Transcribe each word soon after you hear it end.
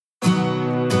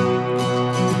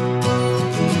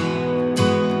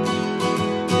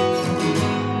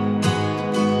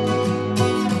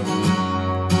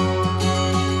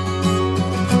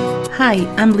Hi,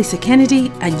 I'm Lisa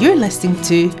Kennedy and you're listening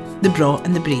to The Braw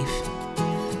and the Brave.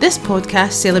 This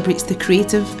podcast celebrates the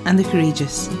creative and the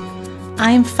courageous.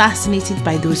 I am fascinated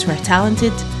by those who are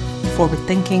talented,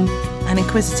 forward-thinking and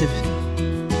inquisitive.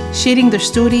 Sharing their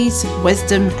stories,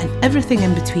 wisdom and everything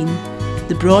in between,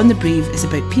 The Braw and the Brave is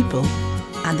about people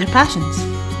and their passions.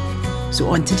 So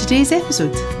on to today's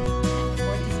episode.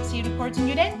 Is it recording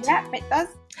your end? Yep, it does.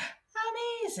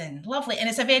 Amazing, lovely. And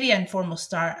it's a very informal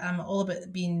start. I'm all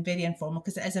about being very informal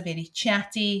because it is a very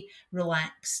chatty,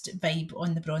 relaxed vibe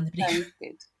on The Braw and the Brave. Sounds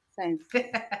good. Sounds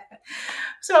good.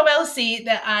 So I will say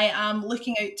that I am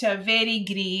looking out to a very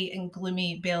grey and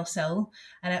gloomy Belsill,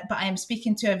 but I am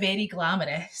speaking to a very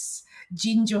glamorous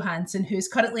Johansson, who's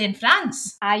currently in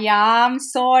France. I am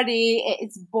sorry. It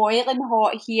is boiling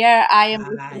hot here. I am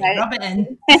looking out. Rub it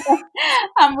in.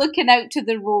 I'm looking out to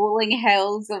the rolling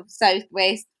hills of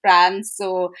southwest France.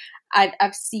 So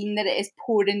I've seen that it is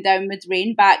pouring down with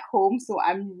rain back home. So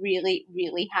I'm really,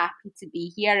 really happy to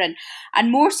be here.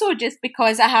 And more so just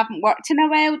because I haven't worked in a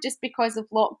while, just because of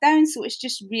lockdown. So it's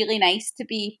just really nice to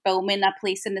be filming a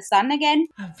place in the sun again.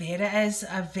 I bet it is.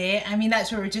 I mean,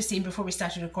 that's what we were just saying before we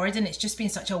started recording. It's just been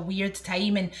such a weird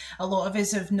time and a lot of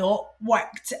us have not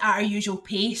worked at our usual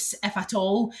pace, if at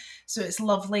all. So it's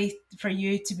lovely for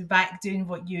you to be back doing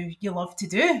what you love to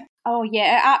do. Oh,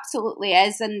 yeah, it absolutely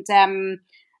is. And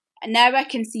now I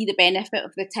can see the benefit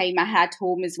of the time I had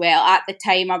home as well. At the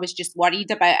time, I was just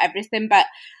worried about everything. But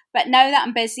now that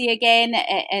I'm busy again,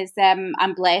 it is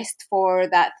I'm blessed for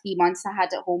that 3 months I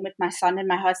had at home with my son and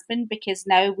my husband, because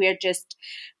now we're just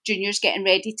juniors getting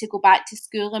ready to go back to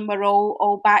school and we're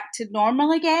all back to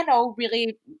normal again, all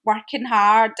really working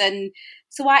hard. And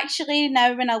so actually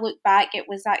now when I look back, it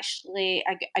was actually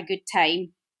a good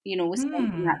time. You know,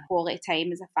 spending that quality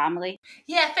time as a family.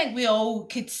 Yeah, I think we all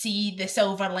could see the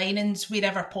silver linings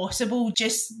wherever possible,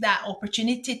 just that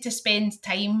opportunity to spend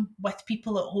time with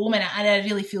people at home. And I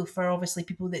really feel for obviously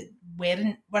people that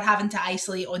were having to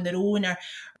isolate on their own or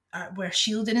were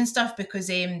shielding and stuff, because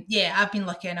I've been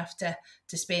lucky enough to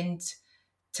spend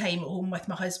time at home with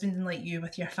my husband and like you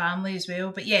with your family as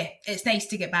well. But yeah, it's nice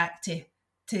to get back to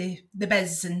the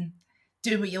biz and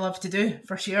do what you love to do,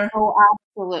 for sure. Oh,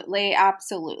 absolutely.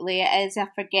 It is. I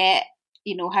forget,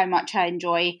 how much I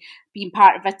enjoy being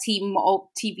part of a team.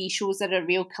 All TV shows are a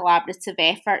real collaborative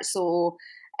effort. So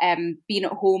being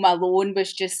at home alone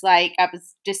was just like, I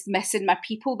was just missing my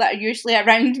people that are usually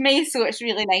around me. So it's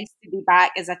really nice to be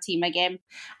back as a team again.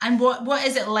 And what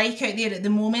is it like out there at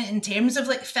the moment in terms of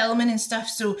like filming and stuff?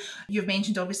 So you've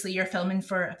mentioned obviously you're filming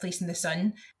for A Place in the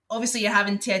Sun. Obviously, you're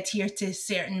having to adhere to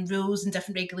certain rules and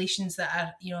different regulations that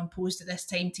are, imposed at this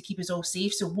time to keep us all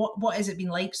safe. So what has it been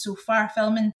like so far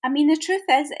filming? I mean, the truth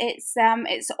is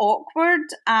it's awkward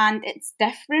and it's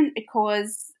different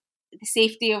because the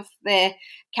safety of the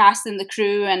cast and the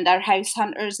crew and our house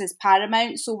hunters is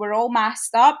paramount. So we're all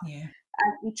masked up. Yeah.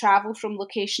 And we travel from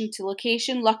location to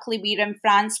location. Luckily, we're in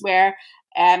France where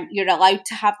you're allowed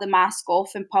to have the mask off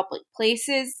in public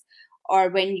places or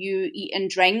when you eat and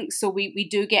drink. So we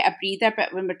do get a breather,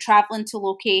 but when we're traveling to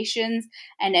locations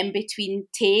and in between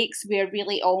takes, we're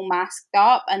really all masked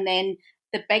up. And then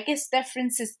the biggest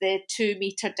difference is the 2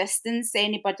 meter distance.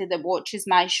 Anybody that watches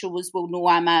my shows will know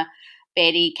I'm a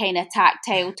very kind of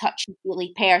tactile,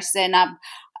 touchy-feely person.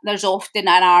 There's often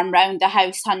an arm round a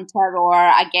house hunter or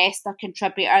a guest or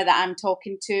contributor that I'm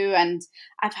talking to, and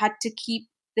I've had to keep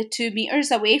the 2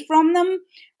 meters away from them.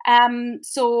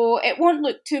 So it won't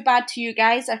look too bad to you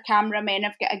guys. Our cameramen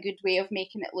have got a good way of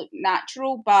making it look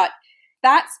natural, but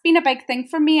that's been a big thing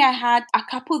for me. I had a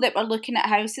couple that were looking at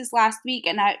houses last week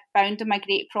and I found them a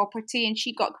great property and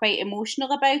she got quite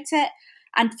emotional about it.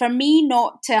 And for me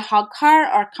not to hug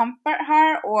her or comfort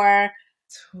her or,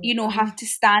 have to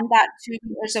stand that 2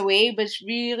 meters away was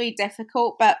really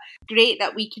difficult, but great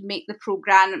that we can make the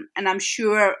programme. And I'm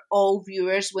sure all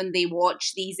viewers, when they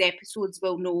watch these episodes,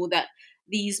 will know that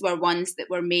these were ones that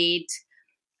were made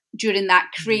during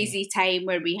that crazy time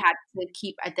where we had to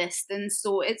keep a distance.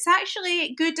 So it's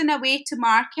actually good in a way to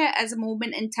mark it as a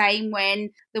moment in time when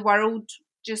the world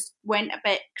just went a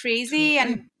bit crazy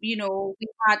and, we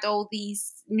had all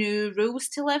these new rules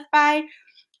to live by.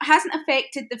 It hasn't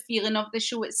affected the feeling of the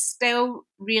show. It's still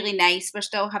really nice. We're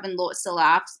still having lots of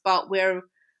laughs, but we're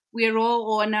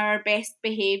all on our best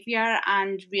behaviour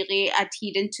and really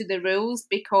adhering to the rules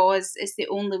because it's the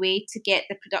only way to get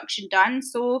the production done.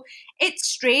 So it's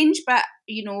strange, but,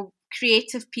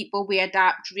 creative people, we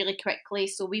adapt really quickly.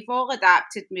 So we've all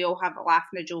adapted and we all have a laugh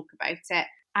and a joke about it.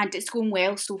 And it's going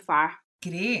well so far.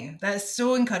 Great. That's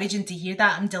so encouraging to hear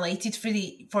that. I'm delighted for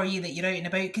you that you're out and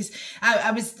about, because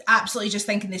I was absolutely just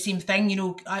thinking the same thing. You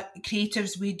know,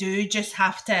 creatives, we do just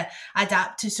have to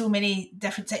adapt to so many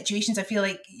different situations. I feel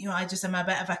like, you know, I just am a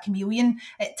bit of a chameleon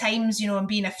at times, you know, and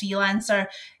being a freelancer,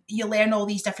 you learn all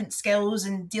these different skills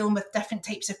and dealing with different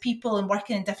types of people and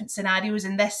working in different scenarios.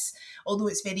 And this, although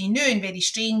it's very new and very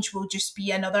strange, will just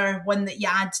be another one that you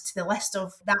add to the list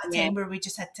of that Yeah. time where we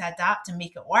just had to adapt and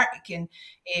make it work. And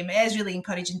it is really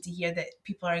encouraging to hear that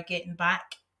people are getting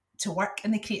back to work in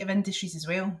the creative industries as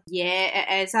well.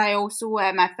 Yeah, it is. I also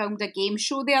I filmed a game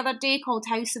show the other day called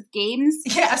House of Games.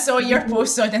 Yeah, I saw your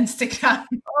posts on Instagram.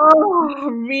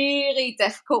 Oh, really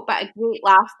difficult, but a great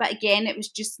laugh. But again, it was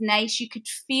just nice. You could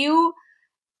feel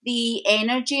the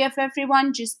energy of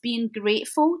everyone just being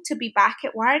grateful to be back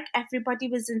at work. Everybody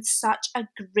was in such a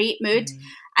great mood.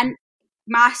 And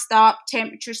masked up,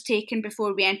 temperatures taken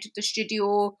before we entered the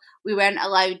studio. We weren't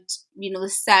allowed, you know, the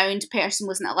sound person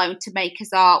wasn't allowed to mic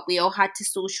us up. We all had to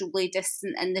socially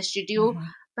distance in the studio.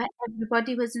 But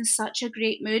everybody was in such a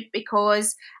great mood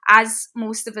because, as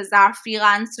most of us are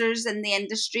freelancers in the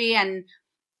industry and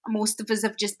most of us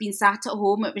have just been sat at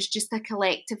home, it was just a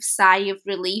collective sigh of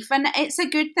relief. And it's a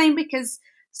good thing because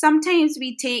sometimes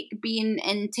we take being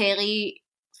in telly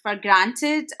for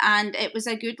granted, and it was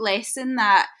a good lesson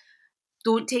that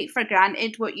don't take for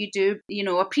granted what you do, you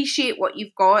know, appreciate what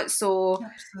you've got. So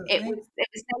it was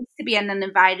nice to be in an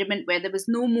environment where there was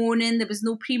no moaning, there was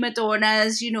no prima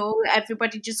donnas, you know,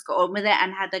 everybody just got on with it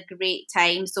and had a great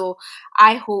time. So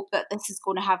I hope that this is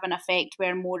going to have an effect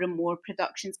where more and more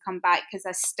productions come back, because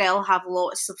I still have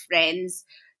lots of friends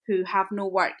who have no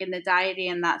work in the diary,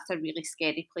 and that's a really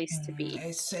scary place to be.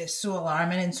 It's so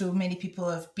alarming, and so many people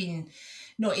have been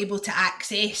not able to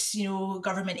access, you know,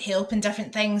 government help and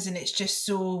different things, and it's just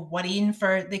so worrying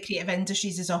for the creative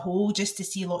industries as a whole, just to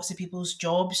see lots of people's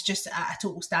jobs just at a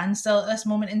total standstill at this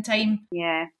moment in time.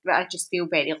 Yeah, but I just feel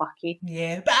very lucky.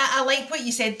 Yeah, but I like what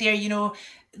you said there, you know,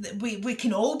 we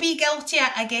can all be guilty,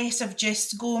 I guess, of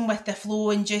just going with the flow,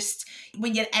 and just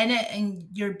when you're in it and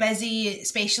you're busy,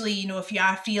 especially, you know, if you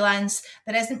are freelance,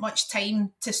 there isn't much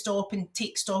time to stop and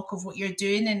take stock of what you're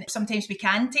doing, and sometimes we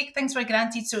can take things for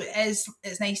granted. So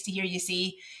it's nice to hear you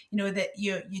say, you know, that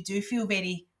you do feel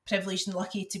very privileged and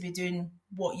lucky to be doing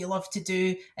what you love to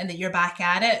do, and that you're back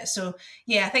at it. So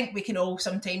yeah, I think we can all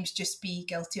sometimes just be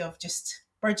guilty of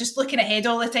we're just looking ahead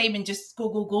all the time and just go,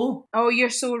 go, go. Oh, you're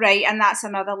so right. And that's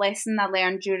another lesson I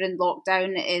learned during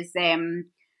lockdown is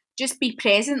just be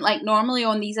present. Like normally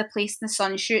on these A Place in the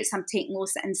Sun shoots, I'm taking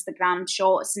loads of Instagram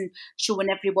shots and showing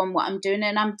everyone what I'm doing.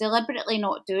 And I'm deliberately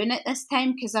not doing it this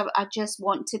time because I just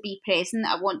want to be present.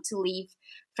 I want to leave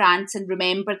France and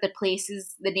remember the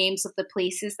places, the names of the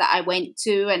places that I went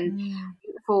to, and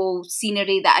beautiful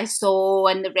scenery that I saw,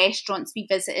 and the restaurants we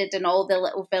visited, and all the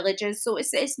little villages. So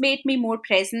it's made me more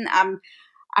present.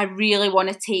 I really want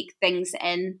to take things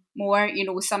in more. You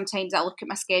know, sometimes I look at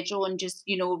my schedule and just,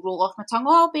 you know, roll off my tongue.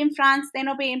 Oh, I'll be in France, then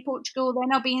I'll be in Portugal,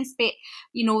 then I'll be in Spain.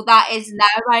 You know, that is now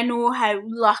I know how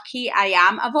lucky I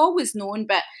am. I've always known,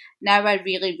 but now I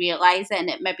really realise it, and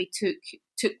it maybe took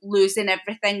losing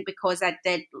everything, because I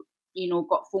did, you know,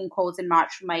 got phone calls in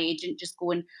March from my agent just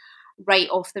going, write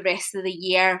off the rest of the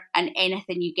year and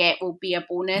anything you get will be a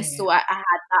bonus. Yeah. So I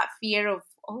had that fear of,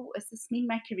 oh, does this mean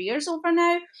my career's over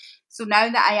now? So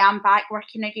now that I am back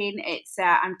working again, it's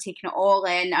I'm taking it all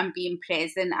in, I'm being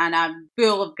present, and I'm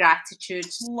full of gratitude.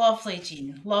 Lovely,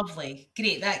 Jean. Lovely.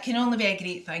 Great. That can only be a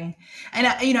great thing. And,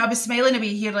 I was smiling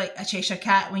away here like a Cheshire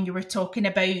cat when you were talking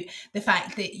about the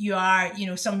fact that you are, you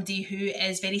know, somebody who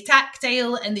is very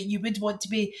tactile, and that you would want to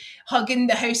be hugging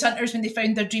the house hunters when they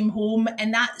found their dream home.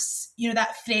 And that's, you know,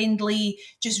 that friendly,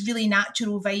 just really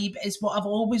natural vibe is what I've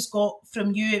always got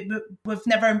from you. We've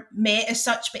never met as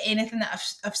such, but anything that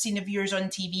I've seen of yours on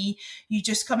TV, you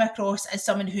just come across as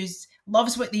someone who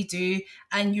loves what they do,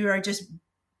 and you are just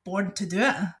born to do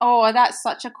it. Oh, that's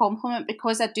such a compliment,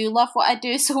 because I do love what I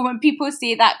do. So when people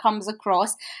say that comes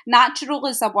across, natural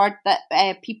is a word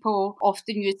that people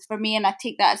often use for me, and I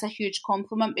take that as a huge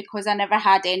compliment because I never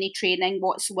had any training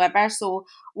whatsoever. So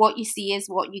what you see is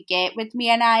what you get with me,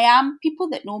 and I am, people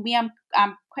that know me, I'm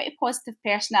quite a positive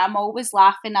person. I'm always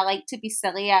laughing. I like to be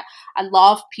silly. I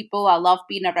love people. I love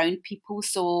being around people.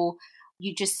 So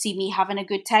you just see me having a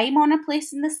good time on A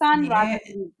Place in the Sun, rather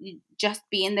than just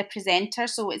being the presenter.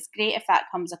 So it's great if that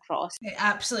comes across. It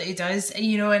absolutely does.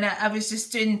 You know, and I was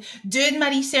just doing my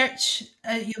research.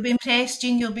 You'll be impressed,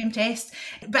 Jean, you'll be impressed.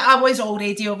 But I was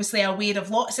already obviously aware of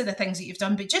lots of the things that you've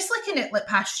done. But just looking at like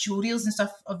past showreels and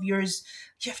stuff of yours,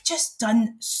 you've just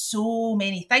done so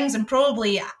many things, and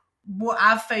probably what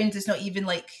I've found is not even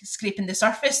like scraping the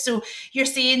surface. So you're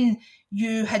saying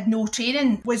you had no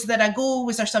training. Was there a goal?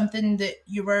 Was there something that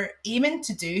you were aiming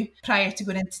to do prior to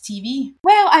going into TV?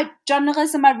 Well,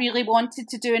 journalism I really wanted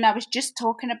to do, and I was just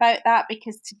talking about that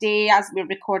because today, as we're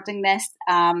recording this,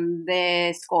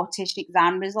 the Scottish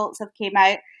exam results have came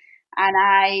out, and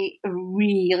I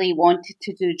really wanted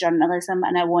to do journalism,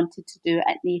 and I wanted to do it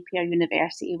at Napier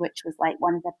University, which was like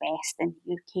one of the best in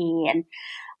the UK,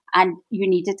 and you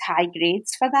needed high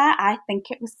grades for that. I think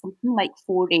it was something like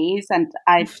 4 A's, and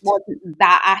I wasn't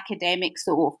that academic,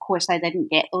 so of course I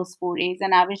didn't get those 4 A's,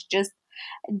 and I was just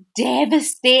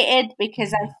devastated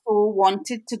because I so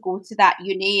wanted to go to that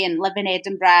uni and live in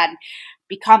Edinburgh and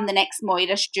become the next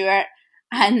Moira Stewart.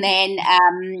 And then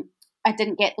I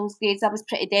didn't get those grades. I was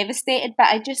pretty devastated, but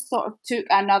I just sort of took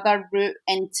another route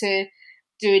into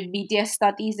doing media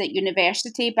studies at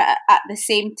university. But at the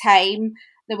same time,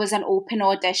 there was an open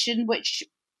audition, which,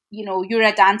 you know, You're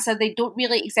a Dancer, they don't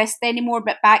really exist anymore,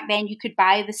 but back then you could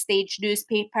buy the stage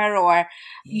newspaper, or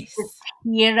you could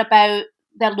hear about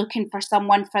they're looking for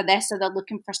someone for this or they're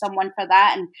looking for someone for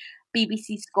that. And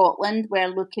BBC Scotland were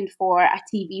looking for a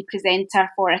TV presenter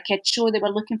for a kids show. They were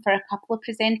looking for a couple of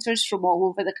presenters from all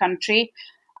over the country.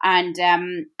 And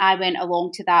I went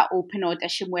along to that open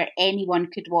audition where anyone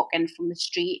could walk in from the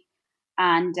street,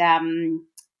 and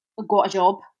got a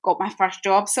job, got my first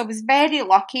job. So I was very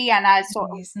lucky, and I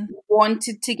sort of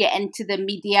wanted to get into the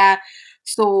media.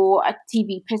 So a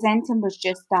TV presenting was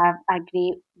just a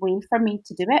great way for me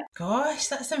to do it. Gosh,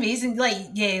 that's amazing. Like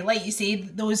you say,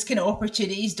 those kind of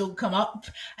opportunities don't come up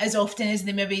as often as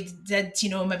they maybe did,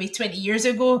 maybe 20 years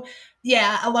ago.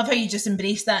 Yeah, I love how you just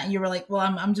embraced that and you were like, well,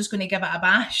 I'm just going to give it a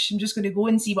bash. I'm just going to go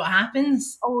and see what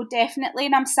happens. Oh, definitely.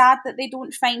 And I'm sad that they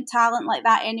don't find talent like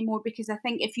that anymore, because I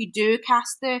think if you do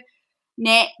cast the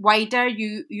net wider,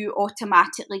 you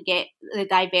automatically get the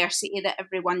diversity that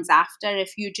everyone's after.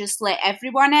 If you just let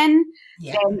everyone in,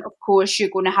 then of course you're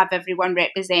going to have everyone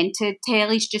represented.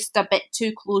 Telly's just a bit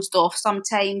too closed off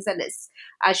sometimes, and it's,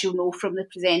 as you'll know from the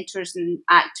presenters and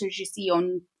actors you see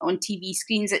on TV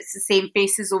screens, it's the same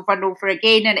faces over and over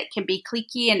again, and it can be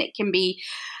cliquey and it can be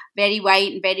very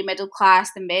white and very middle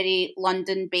class and very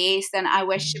London based. And I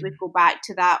wish it would go back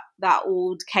to that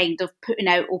old kind of putting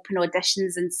out open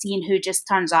auditions and seeing who just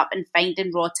turns up and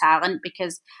finding raw talent,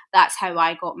 because that's how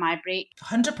I got my break.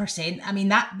 100%. I mean,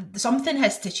 that something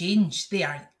has to change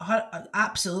there.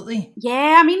 Absolutely.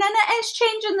 Yeah, I mean, and it is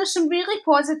changing. There's some really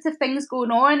positive things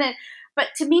going on, but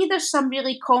to me there's some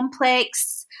really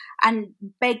complex and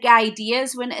big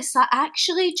ideas when it's like,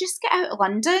 actually just get out of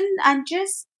London and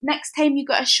just next time you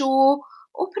got a show,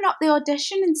 open up the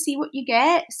audition and see what you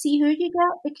get, see who you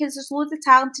get, because there's loads of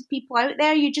talented people out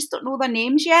there, you just don't know their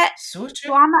names yet. So true.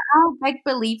 So I'm a big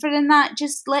believer in that.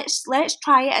 Just let's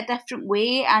try it a different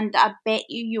way, and I bet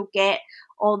you'll get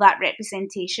all that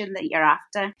representation that you're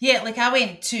after. Yeah, like I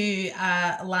went to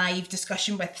a live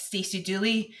discussion with Stacey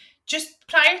Dooley just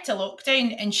prior to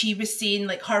lockdown, and she was saying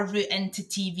like her route into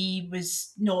TV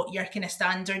was not your kind of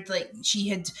standard. Like she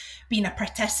had been a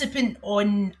participant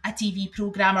on a TV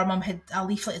programme. Her mum had a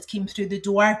leaflet that came through the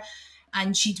door,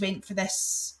 and she'd went for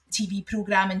this TV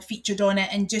programme and featured on it,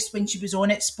 and just when she was on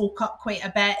it spoke up quite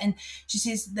a bit. And she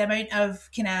says the amount of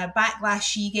kind of backlash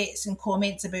she gets and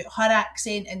comments about her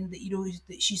accent, and that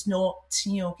that she's not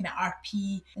kind of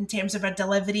RP in terms of her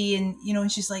delivery, and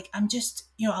and she's like, I'm just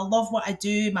I love what I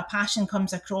do, my passion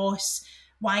comes across,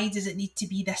 why does it need to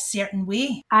be this certain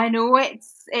way? I know,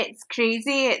 it's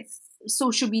crazy.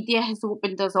 Social media has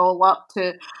opened us all up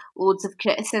to loads of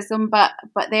criticism, but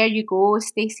there you go,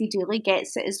 Stacey Dooley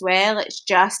gets it as well. It's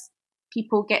just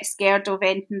people get scared of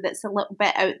anything that's a little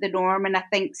bit out the norm, and I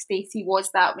think Stacey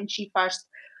was that when she first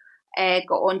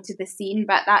got onto the scene.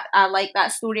 But that, I like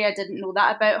that story. I didn't know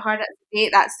that about her.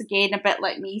 That's again a bit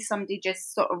like me, somebody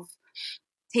just sort of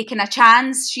taking a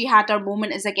chance. She had her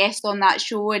moment as a guest on that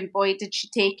show, and boy did she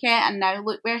take it, and now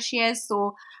look where she is.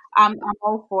 So I'm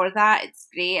all for that. It's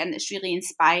great, and it's really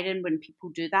inspiring when people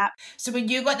do that. So when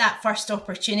you got that first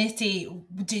opportunity,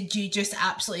 did you just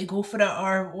absolutely go for it,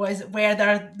 or were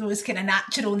there those kind of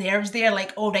natural nerves there,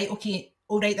 like, all right,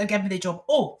 they're giving me the job,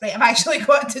 oh right, I've actually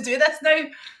got to do this now?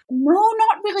 No,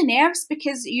 not really nerves,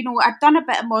 because I'd done a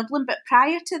bit of modelling, but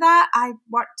prior to that I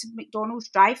worked at McDonald's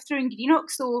drive-thru in Greenock,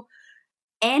 so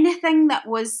anything that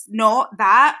was not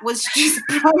that was just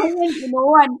brilliant,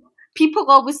 and people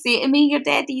always say to me, you're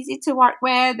dead easy to work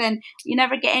with and you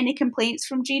never get any complaints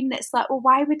from Jane. And it's like, well,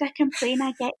 why would I complain?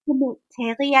 I get to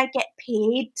make telly, I get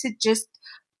paid to just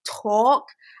talk.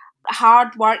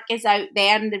 hard work is out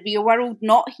there in the real world,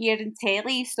 not here in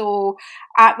telly. So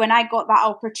when I got that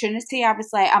opportunity, I was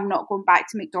like, I'm not going back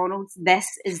to McDonald's. This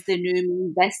is the new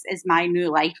me. This is my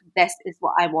new life. This is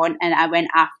what I want. And I went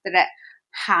after it,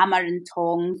 hammer and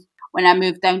tongs. When I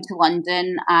moved down to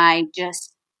London, I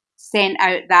just sent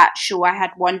out that show. I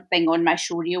had one thing on my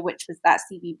show reel, which was that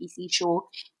CBBC show.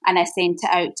 And I sent it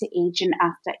out to agent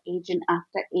after agent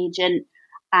after agent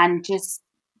and just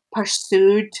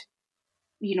pursued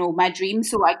my dream.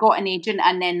 So I got an agent,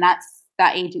 and then that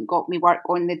agent got me work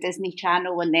on the Disney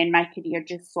Channel, and then my career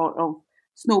just sort of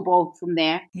snowballed from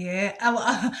there. Yeah,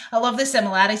 I love the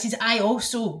similarities. I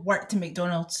also worked in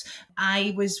McDonald's.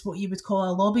 I was what you would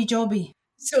call a lobby jobby.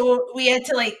 So we had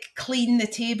to clean the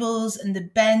tables and the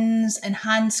bins and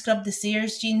hand scrub the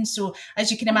Sears jeans. So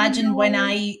as you can imagine, when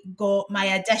I got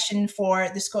my audition for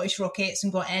the Scottish Rockettes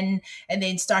and got in and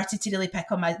then started to really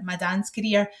pick on my dance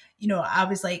career, I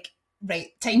was like, right,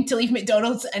 time to leave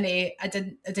McDonald's, and I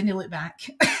didn't look back.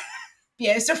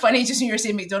 Yeah, it's so funny. Just when you were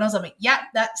saying McDonald's, I'm like, yeah,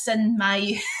 that's in my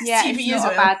CV it's as not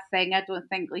well. a bad thing, I don't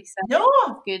think, Lisa. No,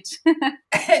 it's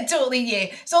good. Totally. Yeah,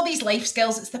 it's all these life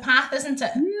skills. It's the path, isn't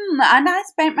it? And I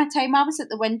spent my time. I was at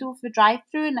the window of the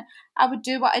drive-through, and I would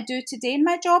do what I do today in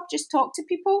my job, just talk to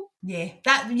people.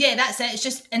 That's it. It's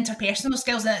just interpersonal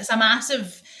skills, and it's a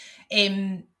massive.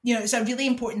 It's a really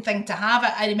important thing to have.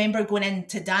 I remember going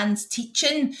into dance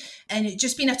teaching and it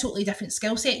just being a totally different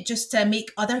skill set just to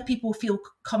make other people feel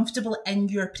comfortable in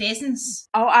your presence.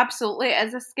 Oh, absolutely. It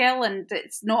is a skill, and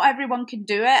it's not everyone can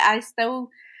do it. I still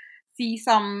see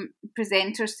some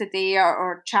presenters today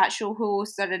or chat show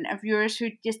hosts or interviewers who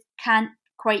just can't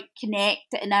quite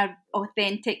connect in an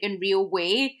authentic and real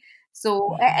way.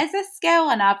 So it is a skill,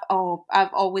 and I've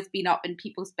always been up in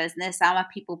people's business. I'm a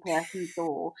people person,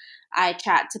 so I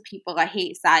chat to people. I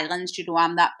hate silence.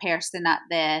 I'm that person at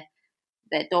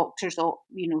the doctor's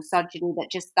surgery that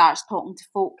just starts talking to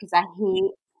folk, because I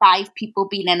hate 5 people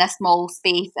being in a small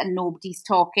space and nobody's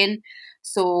talking.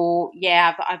 So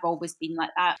yeah, I've always been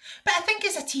like that. But I think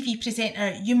as a TV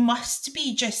presenter, you must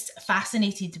be just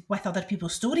fascinated with other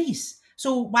people's stories.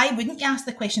 So why wouldn't you ask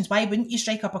the questions? Why wouldn't you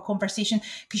strike up a conversation?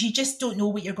 Because you just don't know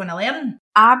what you're going to learn.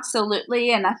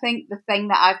 Absolutely. And I think the thing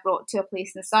that I've brought to A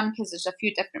Place in the Sun, because there's a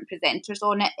few different presenters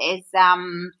on it, is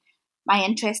my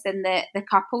interest in the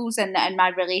couples and my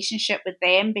relationship with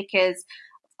them, because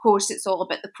of course it's all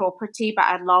about the property, but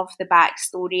I love the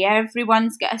backstory.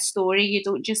 Everyone's got a story. You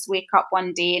don't just wake up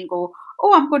one day and go,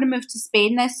 oh, I'm going to move to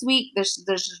Spain this week.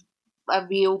 There's a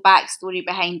real backstory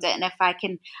behind it, and if I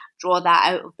can draw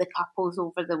that out of the couples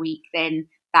over the week, then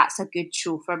that's a good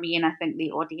show for me, and I think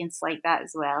the audience like that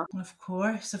as well. Of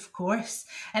course.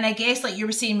 And I guess, like you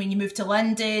were saying, when you moved to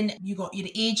London, you got your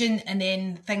agent, and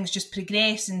then things just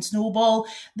progress and snowball.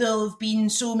 There'll have been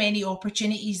so many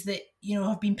opportunities that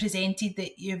have been presented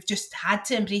that you've just had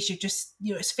to embrace. You've just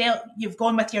it's felt you've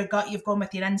gone with your gut, you've gone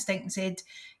with your instinct, and said,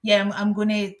 yeah, I'm going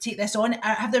to take this on.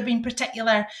 Have there been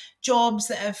particular jobs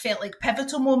that have felt like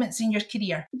pivotal moments in your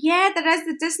career? Yeah, there is.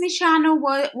 The Disney Channel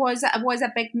was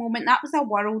a big moment. That was a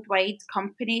worldwide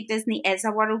company. Disney is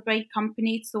a worldwide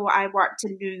company. So I worked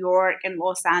in New York and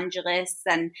Los Angeles,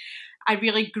 and I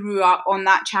really grew up on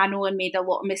that channel and made a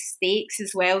lot of mistakes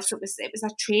as well. So it was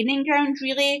a training ground,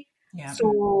 really. Yeah.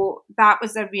 So that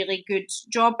was a really good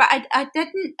job. But I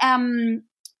didn't.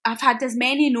 I've had as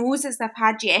many no's as I've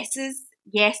had yeses.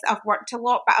 Yes, I've worked a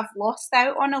lot, but I've lost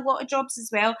out on a lot of jobs as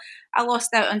well. I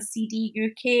lost out on CD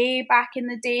UK back in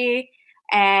the day.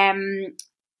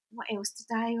 What else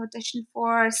did I audition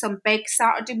for? Some big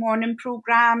Saturday morning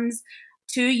programmes.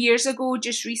 2 years ago,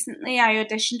 just recently, I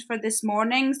auditioned for This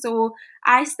Morning. So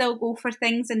I still go for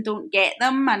things and don't get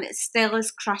them, and it's still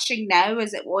as crushing now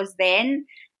as it was then.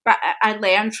 But I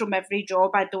learn from every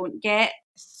job I don't get.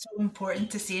 It's so important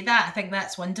to say that. I think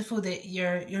that's wonderful that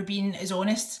you're being as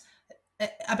honest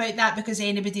about that, because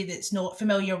anybody that's not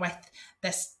familiar with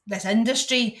this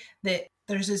industry, that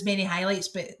there's as many highlights,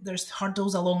 but there's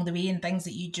hurdles along the way and things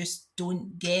that you just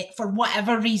don't get for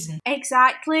whatever reason.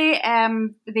 Exactly.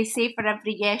 They say for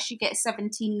every yes you get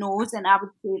 17 no's, and I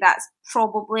would say that's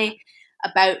probably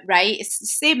about right. It's the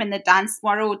same in the dance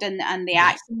world and the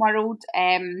acting world.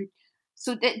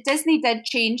 So Disney did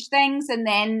change things, and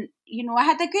then I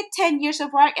had a good 10 years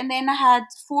of work, and then I had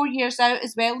 4 years out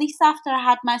as well. At least after I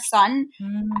had my son,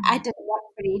 I didn't work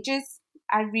for ages.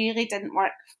 I really didn't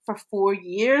work for 4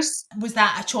 years. Was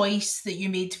that a choice that you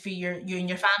made for you and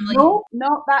your family?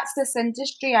 No, that's this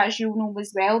industry, as you know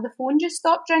as well. The phone just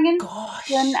stopped ringing. Gosh.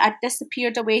 And I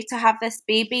disappeared away to have this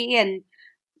baby, and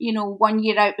 1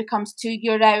 year out becomes 2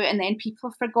 year out, and then people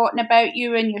have forgotten about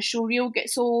you, and your showreel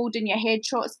gets old, and your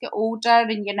headshots get older,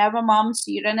 and you're now a mum, so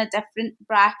you're in a different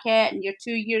bracket, and you're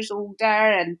 2 years older,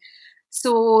 and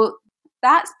so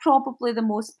that's probably the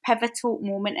most pivotal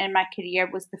moment in my career,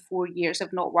 was the 4 years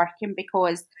of not working,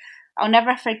 because I'll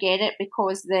never forget it,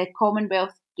 because the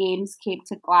Commonwealth Games came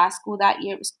to Glasgow that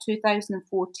year. It was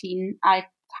 2014. I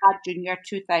had junior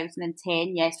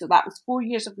 2010, yeah, so that was 4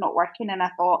 years of not working, and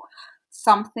I thought,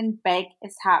 something big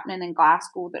is happening in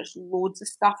Glasgow. There's loads of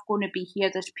stuff going to be here.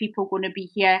 There's people going to be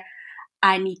here.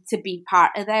 I need to be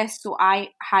part of this. So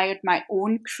I hired my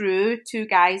own crew, 2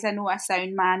 guys, I know, a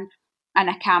sound man and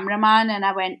a cameraman, and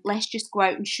I went, let's just go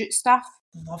out and shoot stuff.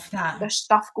 Love that. There's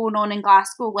stuff going on in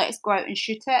Glasgow, let's go out and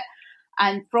shoot it.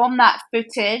 And from that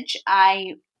footage,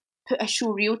 I put a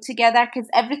show reel together, because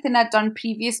everything I'd done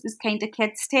previous was kind of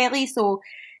kids' telly, so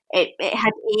it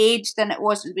had aged and it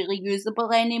wasn't really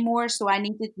usable anymore, so I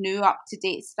needed new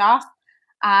up-to-date stuff.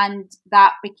 And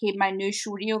that became my new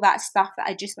show reel. That stuff that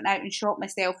I just went out and shot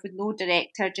myself with no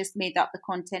director, just made up the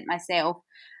content myself.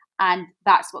 And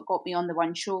that's what got me on the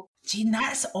One Show. Jean,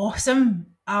 that's awesome.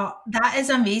 That is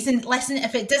amazing. Listen,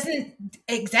 if it doesn't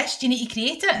exist, you need to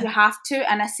create it. You have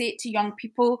to. And I say it to young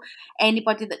people,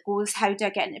 anybody that goes, how do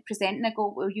I get into presenting? I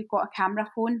go, well, you've got a camera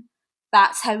phone.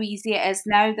 That's how easy it is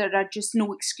now. There are just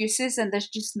no excuses, and there's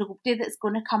just nobody that's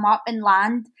going to come up and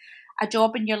land a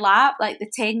job in your lap. Like,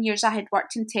 the 10 years I had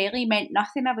worked in telly meant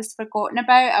nothing. I was forgotten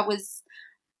about.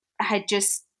 I had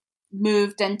just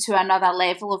moved into another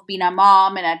level of being a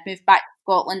mum, and I'd moved back to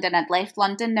Scotland, and I'd left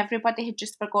London, and everybody had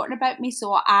just forgotten about me.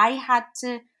 So I had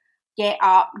to get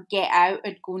up, get out,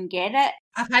 and go and get it.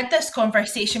 I've had this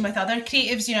conversation with other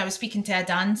creatives. I was speaking to a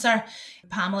dancer,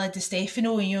 Pamela Di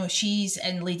Stefano, she's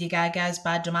in Lady Gaga's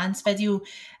Bad Romance video.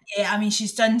 Yeah, I mean,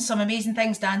 she's done some amazing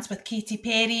things, danced with Katy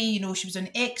Perry, she was on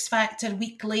X Factor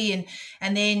weekly,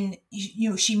 and then,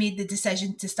 she made the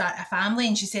decision to start a family,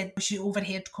 and she said she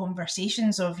overheard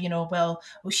conversations of, well,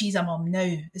 she's a mum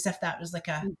now, as if that was like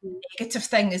a negative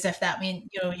thing, as if that meant,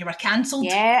 you were cancelled.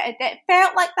 Yeah, it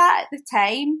felt like that at the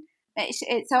time.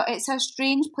 It's a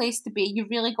strange place to be. You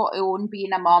really got to own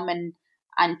being a mum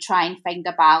and try and find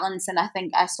a balance. And I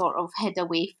think I sort of hid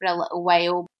away for a little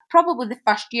while. Probably the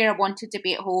first year I wanted to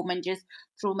be at home and just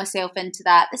throw myself into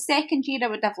that. The second year I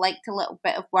would have liked a little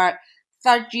bit of work.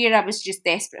 Third year I was just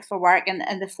desperate for work.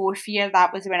 And the fourth year,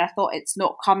 that was when I thought, it's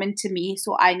not coming to me,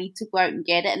 so I need to go out and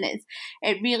get it. And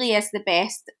it really is the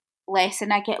best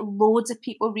lesson. I get loads of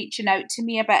people reaching out to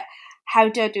me about, how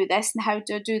do I do this and how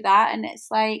do I do that? And it's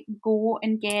like, go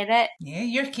and get it. Yeah,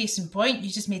 you're case in point. You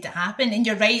just made it happen. And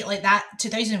you're right, like that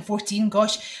 2014,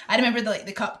 gosh, I remember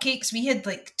the cupcakes. We had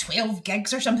like 12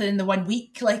 gigs or something in the 1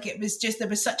 week. Like, it was just, there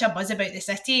was such a buzz about the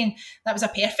city, and that was a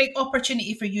perfect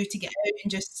opportunity for you to get out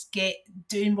and just get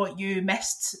doing what you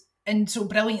missed and so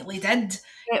brilliantly did.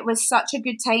 It was such a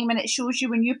good time, and it shows you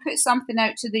when you put something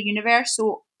out to the universe.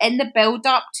 So in the build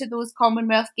up to those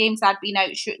Commonwealth Games, I'd been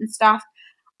out shooting stuff.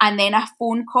 And then a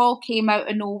phone call came out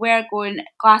of nowhere going,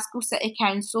 Glasgow City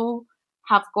Council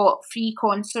have got free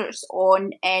concerts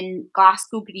on in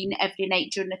Glasgow Green every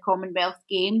night during the Commonwealth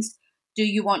Games. Do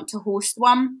you want to host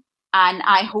one? And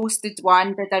I hosted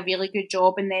one, did a really good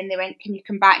job. And then they went, can you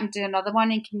come back and do another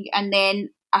one? And then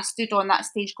I stood on that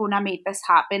stage going, I made this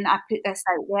happen. I put this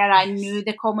out there. I knew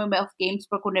the Commonwealth Games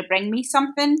were going to bring me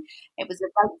something. It was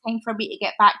the right time for me to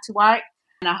get back to work.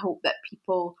 And I hope that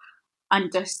people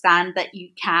understand that you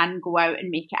can go out and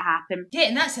make it happen. Yeah,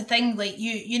 and that's the thing, like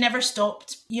you never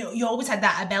stopped. You always had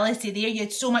that ability there. You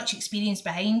had so much experience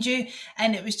behind you,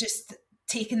 and it was just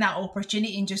taking that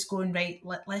opportunity and just going, right,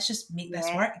 let's just make this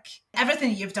work.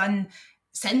 Everything that you've done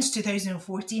since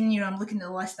 2014, I'm looking at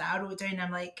the list that I wrote down,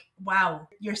 I'm like, wow,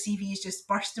 your CV is just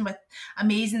bursting with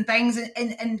amazing things,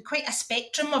 and quite a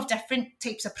spectrum of different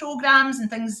types of programs and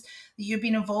things that you've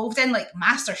been involved in, like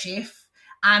MasterChef,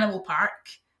 Animal Park,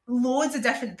 loads of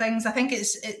different things. I think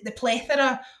it's the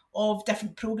plethora of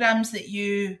different programs that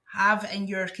you have in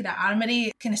your kind of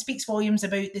armoury kind of speaks volumes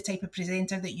about the type of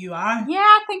presenter that you are. Yeah,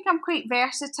 I think I'm quite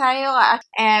versatile.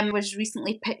 I was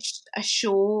recently pitched a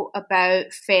show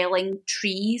about felling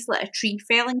trees, like a tree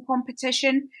felling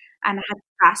competition, and I had to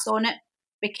pass on it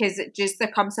because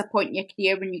there comes a point in your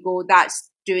career when you go, that's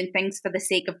doing things for the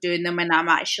sake of doing them, and I'm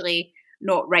actually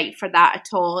not right for that at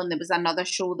all. And there was another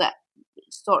show that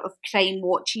sort of crime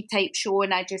watchy type show,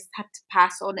 and I just had to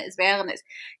pass on it as well. And it's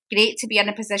great to be in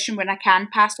a position when I can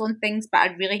pass on things, but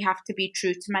I really have to be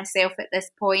true to myself at this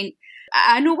point.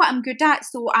 I know what I'm good at.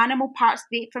 So Animal Park's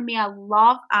great for me. I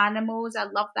love animals. I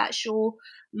love that show,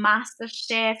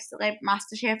 MasterChef, Celeb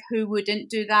MasterChef. Who wouldn't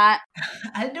do that?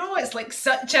 I know, it's like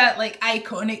such a like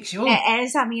iconic show. It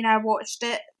is. I mean, I watched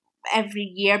it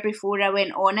every year before I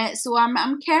went on it. So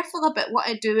I'm careful about what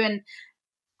I do, and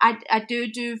I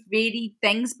do varied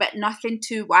things, but nothing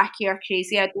too wacky or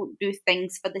crazy. I don't do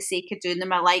things for the sake of doing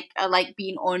them. I like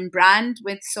being on brand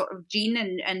with sort of Jean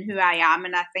and who I am,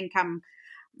 and I think I'm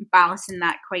balancing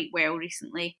that quite well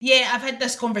recently. Yeah, I've had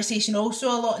this conversation also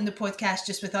a lot in the podcast,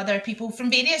 just with other people from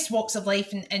various walks of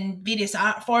life and various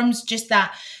art forms, just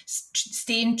that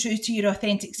staying true to your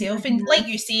authentic self. And like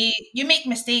you say, you make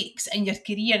mistakes in your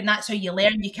career and that's how you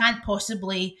learn. You can't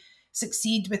possibly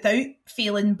succeed without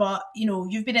failing, but you know,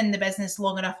 you've been in the business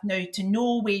long enough now to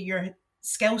know where your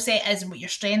skill set is and what your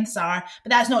strengths are. But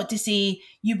that's not to say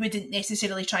you wouldn't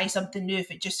necessarily try something new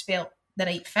if it just felt the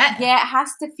right fit. Yeah, it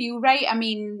has to feel right. I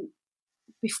mean,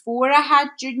 before I had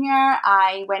Junior,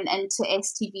 I went into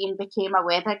STV and became a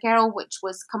weather girl, which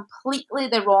was completely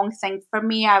the wrong thing for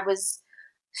me.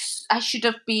 I should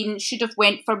have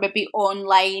went for maybe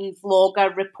online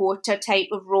vlogger, reporter type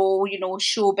of role, you know,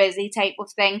 show busy type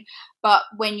of thing. But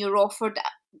when you're offered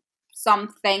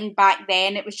something back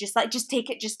then, it was just like, just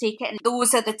take it. And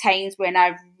those are the times when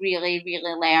I really,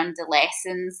 really learned the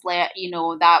lessons. You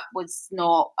know, that was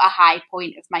not a high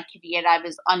point of my career. I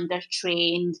was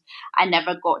undertrained. I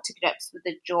never got to grips with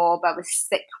the job. I was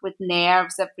sick with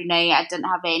nerves every night. I didn't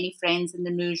have any friends in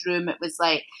the newsroom. It was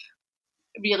like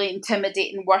really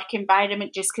intimidating work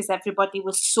environment just because everybody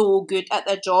was so good at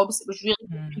their jobs. It was really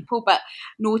good people, but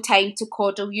no time to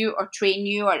coddle you or train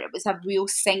you, or it was a real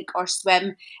sink or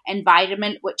swim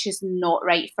environment, which is not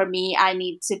right for me. I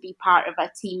need to be part of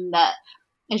a team that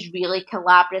is really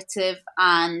collaborative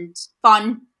and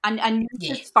fun. And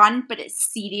it's fun, but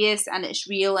it's serious and it's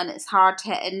real and it's hard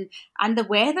hitting. And the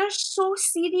weather's so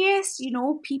serious, you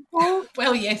know, people.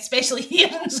 Well, yeah, especially here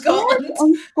in Scotland. Yeah,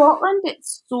 in Scotland,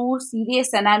 it's so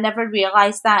serious, and I never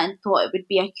realised that and thought it would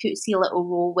be a cutesy little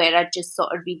role where I just sort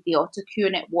of read the autocue,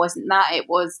 and it wasn't that. It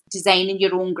was designing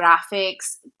your own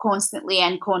graphics, constantly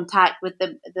in contact with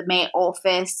the Met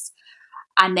Office,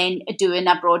 and then doing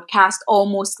a broadcast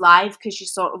almost live because you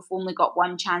sort of only got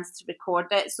one chance to record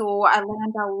it. So I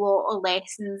learned a lot of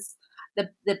lessons,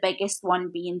 the biggest one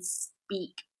being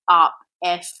speak up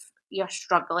if you're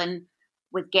struggling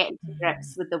with getting to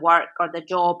grips with the work or the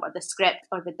job or the script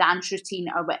or the dance routine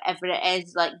or whatever it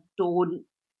is. Like, don't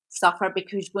suffer,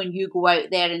 because when you go out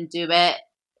there and do it,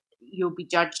 you'll be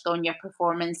judged on your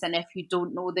performance, and if you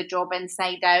don't know the job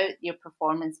inside out, your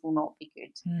performance will not be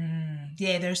good.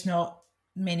 Yeah, there's not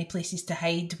many places to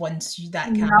hide once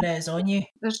that camera is on you.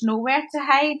 There's nowhere to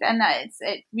hide, and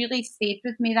it really stayed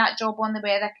with me, that job on the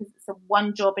weather, because it's the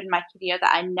one job in my career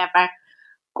that I never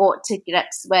got to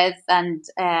grips with, and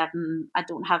I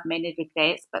don't have many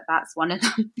regrets, but that's one of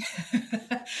them.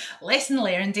 Lesson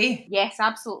learned, eh? Yes,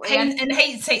 absolutely. And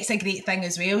hindsight's a great thing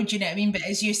as well, do you know what I mean? But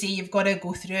as you say, you've got to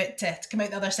go through it to come out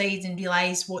the other side and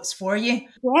realise what's for you.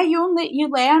 Yeah, you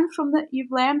learn from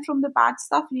the bad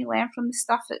stuff, and you learn from the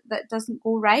stuff that doesn't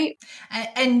go right.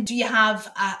 And do you have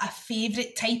a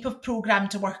favourite type of programme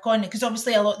to work on? Because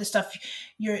obviously a lot of the stuff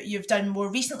you've done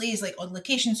more recently is like on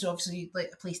location, so obviously like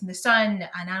A Place in the Sun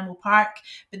and Animal Park,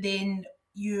 but then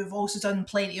you've also done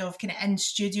plenty of kind of in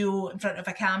studio in front of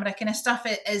a camera kind of stuff.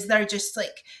 Is there just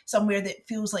like somewhere that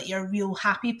feels like your real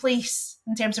happy place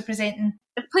in terms of presenting?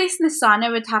 A Place in the Sun, I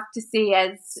would have to say,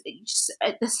 is just,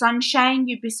 the sunshine.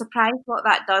 You'd be surprised what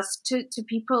that does to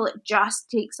people. It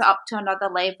just takes it up to another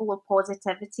level of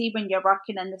positivity when you're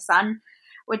working in the sun.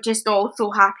 We're just all so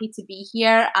happy to be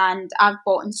here, and I've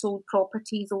bought and sold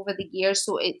properties over the years,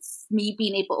 so it's me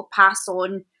being able to pass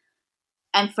on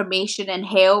information and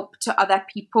help to other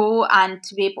people, and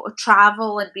to be able to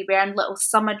travel and be wearing little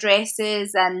summer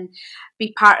dresses and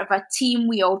be part of a team.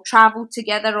 We all travel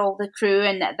together, all the crew,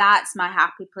 and that's my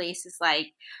happy place. Is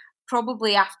like,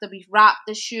 probably after we've wrapped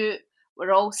the shoot,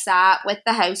 we're all sat with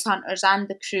the house hunters and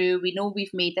the crew. We know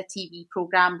we've made a TV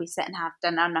programme. We sit and have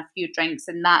dinner and a few drinks,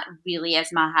 and that really is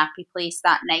my happy place.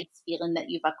 That nice feeling that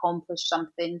you've accomplished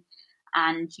something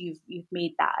and you've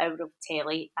made that out of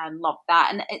telly. I love that.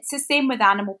 And it's the same with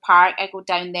Animal Park. I go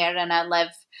down there and I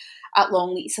live at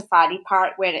Longleat Safari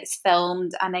Park where it's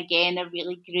filmed, and again, a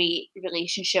really great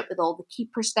relationship with all the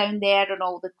keepers down there and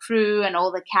all the crew and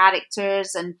all the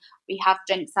characters, and we have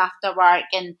drinks after work,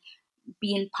 and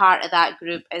being part of that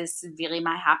group is really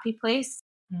my happy place.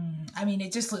 I mean,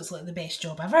 it just looks like the best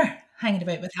job ever, hanging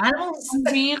about with animals.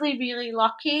 I'm really, really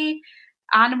lucky.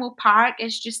 Animal Park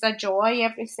is just a joy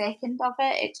every second of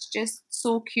it. It's just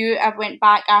so cute. I went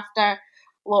back after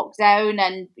lockdown,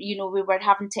 and we were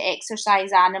having to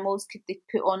exercise animals. Could they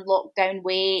put on lockdown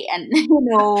weight? And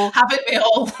Haven't we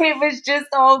all? it was just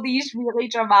all these really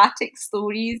dramatic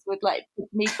stories with like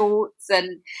pygmy goats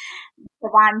and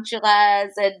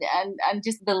tarantulas, and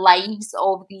just the lives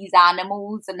of these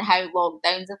animals and how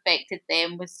lockdowns affected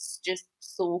them was just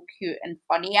so cute and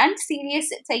funny and serious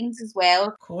at times as well.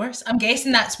 Of course. I'm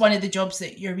guessing that's one of the jobs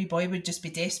that your wee boy would just be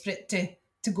desperate to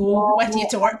go with you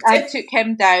to work to. I took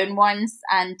him down once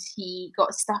and he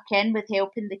got stuck in with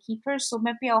helping the keepers, so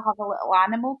maybe I'll have a little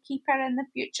animal keeper in the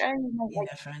future. You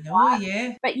never know,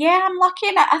 yeah. But yeah, I'm lucky,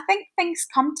 and I think things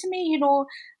come to me.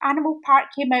 Animal Park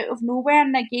came out of nowhere,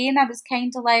 and again, I was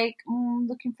kind of like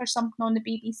looking for something on the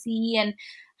BBC, and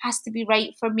has to be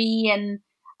right for me. And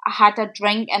I had a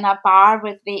drink in a bar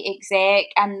with the exec,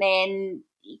 and then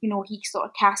he sort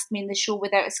of cast me in the show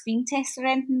without a screen test or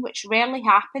anything, which rarely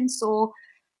happens. So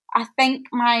I think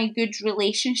my good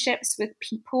relationships with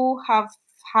people have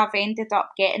ended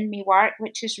up getting me work,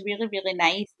 which is really, really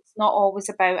nice. It's not always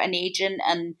about an agent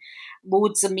and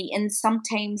loads of meetings.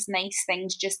 Sometimes nice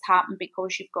things just happen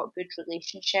because you've got good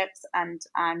relationships, and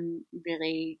I'm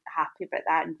really happy about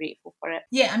that and grateful for it.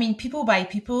 Yeah, I mean, people buy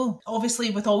people, obviously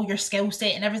with all your skill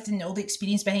set and everything, all the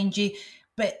experience behind you,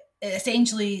 but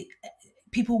essentially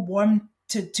people warm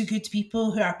to good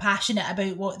people who are passionate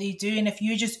about what they do. And if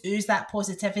you just ooze that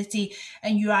positivity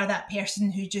and you are that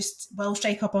person who just will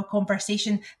strike up a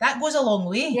conversation, that goes a long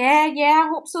way. Yeah, I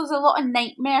hope so. There's a lot of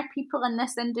nightmare people in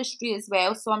this industry as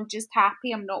well, so I'm just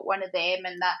happy I'm not one of them,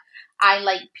 and that I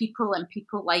like people and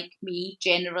people like me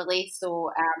generally,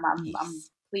 so I'm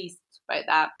pleased about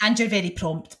that. And you're very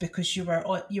prompt because you were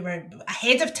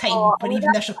ahead of time for even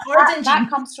this recording. That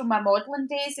comes from my modelling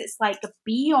days. It's like,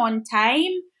 be on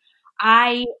time.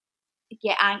 I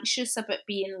get anxious about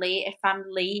being late. If I'm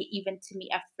late, even to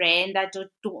meet a friend, I don't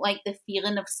like the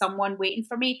feeling of someone waiting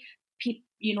for me.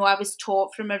 I was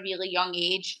taught from a really young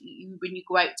age, when you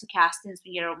go out to castings,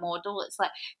 when you're a model, it's like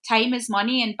time is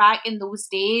money. And back in those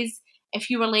days,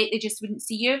 if you were late, they just wouldn't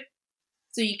see you.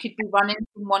 So you could be running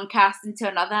from one casting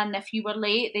to another, and if you were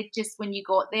late, when you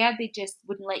got there, they just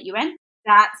wouldn't let you in.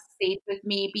 That stayed with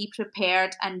me. Be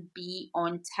prepared and be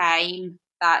on time.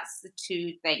 That's the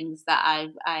two things that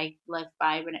I live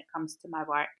by when it comes to my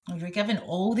work. You're giving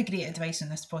all the great advice on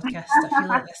this podcast. I feel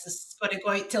like this is going to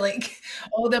go out to like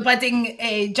all the budding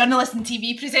journalists and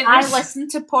TV presenters. I listen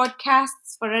to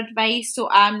podcasts for advice,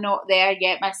 so I'm not there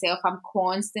yet myself. I'm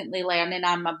constantly learning.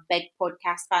 I'm a big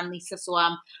podcast fan, Lisa, so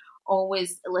I'm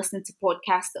always listening to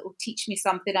podcasts that will teach me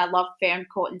something. I love Fern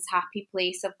Cotton's Happy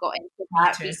Place. I've got into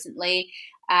that recently.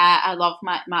 I love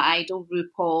my idol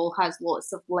RuPaul, has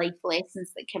lots of life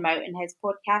lessons that come out in his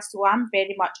podcast. So I'm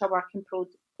very much a work in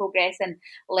progress and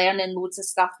learning loads of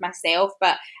stuff myself.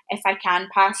 But if I can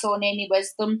pass on any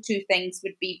wisdom, two things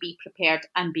would be prepared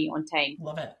and be on time.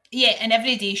 Love it. Yeah, and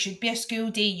every day should be a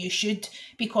school day. You should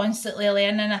be constantly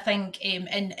learning, I think,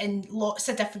 and lots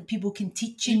of different people can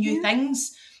teach you new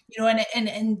things.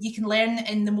 And you can learn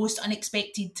in the most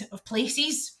unexpected of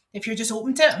places if you're just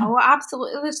open to it. Oh,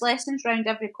 absolutely. There's lessons around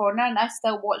every corner, and I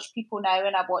still watch people now,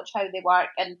 and I watch how they work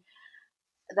and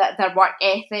their work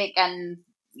ethic, and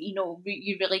you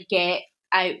really get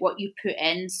out what you put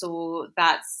in. So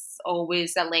that's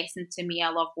always a lesson to me. I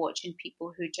love watching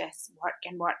people who just work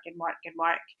and work and work and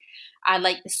work. I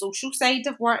like the social side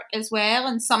of work as well,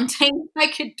 and sometimes I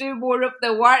could do more of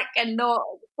the work and not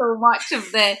so much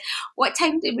of the what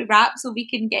time do we wrap so we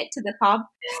can get to the pub.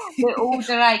 The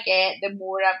older I get, the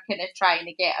more I'm kind of trying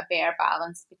to get a better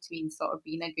balance between sort of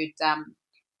being a good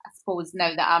I suppose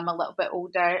now that I'm a little bit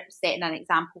older, setting an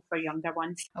example for younger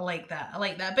ones. I like that.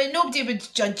 But nobody would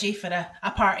judge you for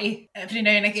a party every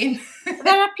now and again.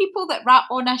 There are people that rap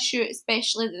on a shoot,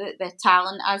 especially the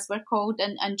talent, as we're called,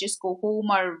 and just go home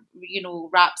or,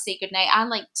 rap, say goodnight. I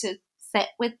like to sit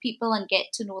with people and get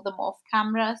to know them off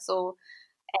camera. So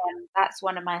that's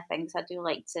one of my things. I do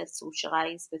like to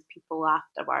socialise with people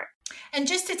after work. And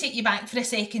just to take you back for a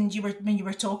second, when you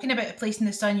were talking about A Place in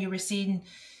the Sun, you were saying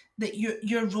that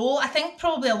your role, I think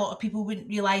probably a lot of people wouldn't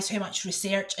realise how much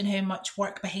research and how much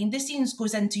work behind the scenes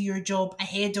goes into your job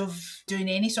ahead of doing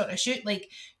any sort of shoot. Like,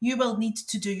 you will need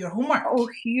to do your homework. Oh,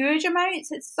 huge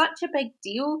amounts. It's such a big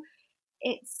deal.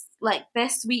 It's like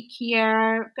this week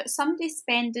here, got somebody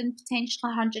spending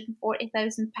potentially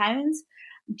 £140,000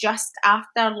 just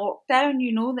after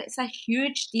lockdown. That's a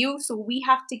huge deal. So we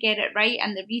have to get it right,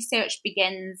 and the research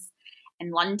begins in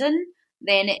London.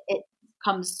 Then it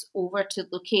comes over to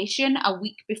location a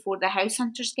week before the house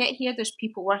hunters get here. There's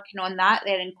people working on that.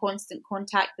 They're in constant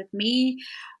contact with me.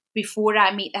 before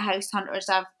I Meet the House Hunters,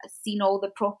 I've seen all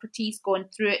the properties, gone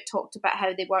through it, talked about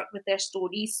how they work with their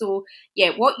stories. So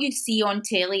yeah, what you see on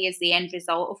telly is the end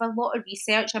result of a lot of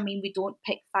research. I mean, we don't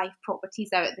pick 5 properties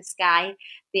out of the sky.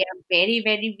 They are very,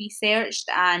 very researched,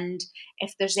 and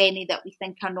if there's any that we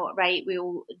think are not right,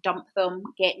 we'll dump them,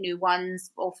 get new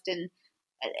ones. Often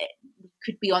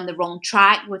could be on the wrong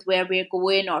track with where we're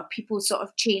going, or people sort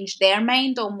of change their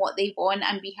mind on what they want,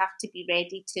 and we have to be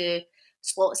ready to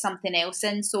slot something else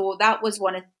in. So that was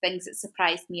one of the things that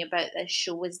surprised me about this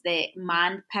show, was the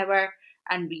manpower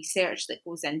and research that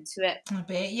goes into it. I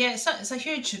bet. Yeah, it's a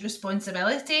huge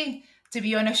responsibility to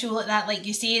be on a show like that. Like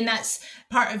you say, and that's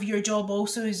part of your job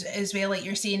also as well, like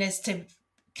you're saying, is to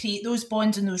create those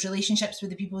bonds and those relationships with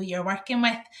the people you're working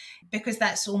with, because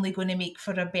that's only going to make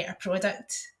for a better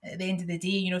product at the end of the day.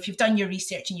 You know, if you've done your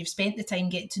research and you've spent the time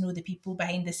getting to know the people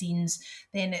behind the scenes,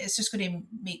 then it's just going to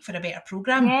make for a better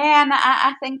programme. Yeah, and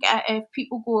I think if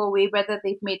people go away, whether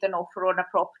they've made an offer on a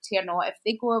property or not, if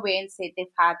they go away and say they've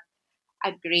had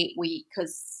a great week,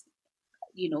 because,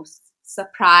 you know,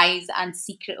 surprise and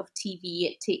secret of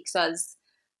TV, it takes us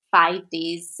 5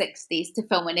 days, 6 days to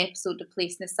film an episode of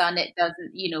Place in the Sun. It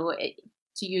doesn't, you know,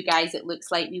 to you guys, it looks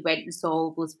like we went and saw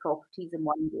all those properties in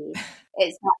one day.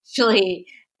 It's actually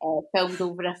filmed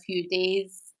over a few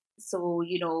days. So,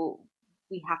 you know,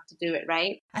 we have to do it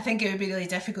right. I think it would be really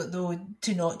difficult though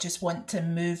to not just want to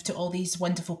move to all these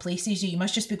wonderful places. You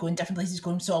must just be going different places,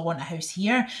 going, so I want a house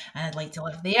here and I'd like to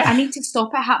live there. I need to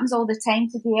stop. It happens all the time.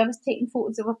 Today I was taking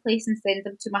photos of a place and sending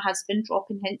them to my husband,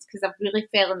 dropping hints, because I've really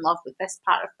fell in love with this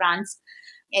part of France.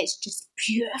 It's just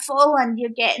beautiful, and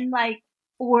you're getting like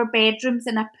 4 bedrooms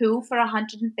and a pool for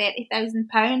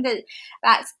 £130,000.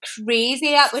 That's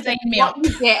crazy. That was what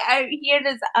you get out here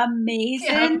is amazing.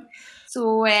 Yeah.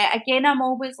 So again, I'm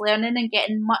always learning and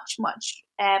getting much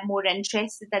more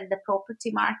interested in the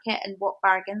property market and what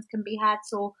bargains can be had.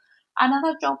 So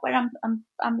another job where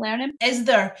I'm learning. Is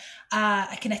there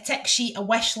a kind of tick sheet, a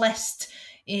wish list,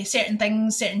 certain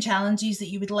things, certain challenges that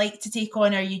you would like to take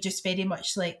on? Or are you just very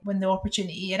much like, when the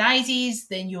opportunity arises,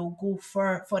 then you'll go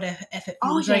for it if it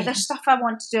feels right? There's stuff I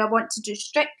want to do. I want to do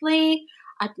Strictly.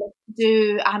 I'd like to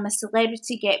do I'm a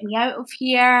Celebrity, Get Me Out of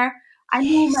Here. I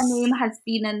know my name has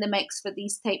been in the mix for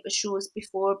these type of shows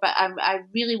before, but I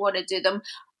really want to do them.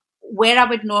 Where I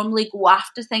would normally go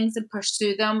after things and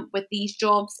pursue them, with these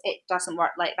jobs, it doesn't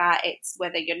work like that. It's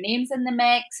whether your name's in the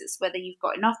mix, it's whether you've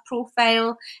got enough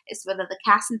profile, it's whether the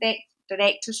casting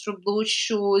directors from those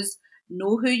shows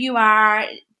know who you are,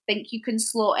 think you can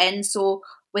slot in. So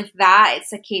with that,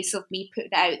 it's a case of me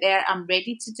putting it out there. I'm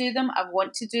ready to do them. I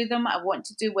want to do them. I want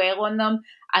to do well on them,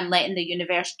 and letting the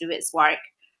universe do its work.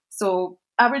 So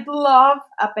I would love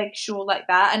a big show like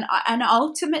that. And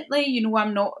ultimately, you know,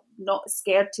 I'm not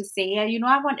scared to say, you know,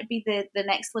 I want to be the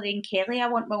next Lorraine Kelly. I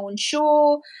want my own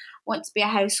show. I want to be a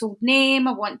household name.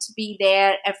 I want to be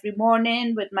there every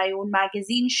morning with my own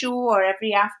magazine show, or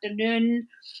every afternoon.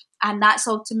 And that's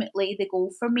ultimately the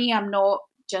goal for me. I'm not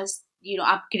just, you know,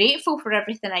 I'm grateful for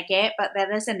everything I get, but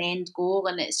there is an end goal,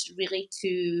 and it's really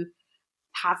to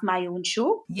have my own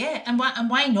show. Yeah, and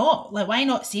why not? Like, why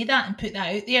not say that and put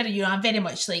that out there? You know, I'm very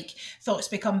much like, thoughts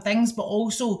become things, but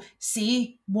also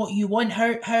say what you want.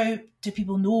 How do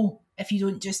people know if you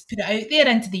don't just put it out there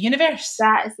into the universe?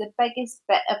 That is the biggest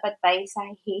bit of advice.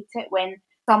 I hate it when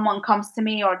someone comes to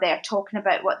me, or they're talking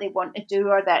about what they want to do,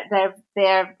 or that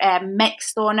they're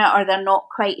mixed on it, or they're not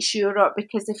quite sure. Or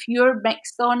because if you're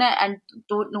mixed on it and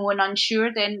don't know and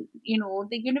unsure, then, you know,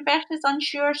 the universe is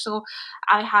unsure. So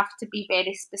I have to be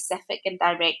very specific and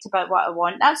direct about what I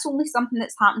want. That's only something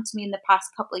that's happened to me in the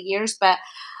past couple of years, but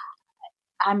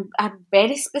I'm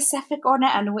very specific on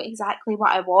it. I know exactly what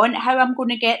I want. How I'm going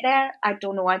to get there, I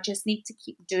don't know. I just need to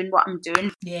keep doing what I'm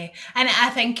doing. Yeah, and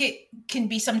I think it can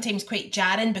be sometimes quite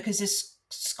jarring, because as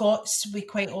Scots, we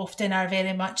quite often are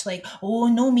very much like, oh,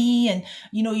 no me, and,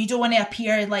 you know, you don't want to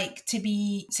appear like to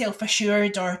be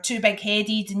self-assured or too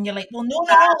big-headed, and you're like, well, no,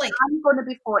 like, I'm going to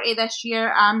be 40 this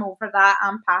year. I'm over that.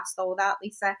 I'm past all that,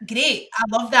 Lisa. Great, I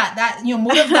love that, you know,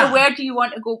 more of that. Where do you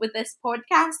want to go with this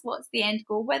podcast? What's the end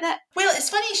goal with it? Well, it's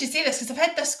funny you should say this, because I've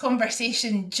had this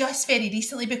conversation just very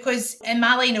recently, because in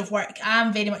my line of work,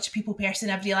 I'm very much a people person.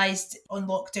 I've realised on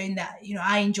lockdown that, you know,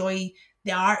 I enjoy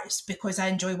the arts because I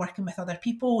enjoy working with other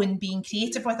people and being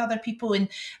creative with other people, and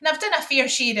I've done a fair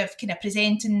share of kind of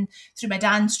presenting through my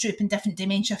dance troupe and different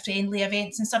dementia friendly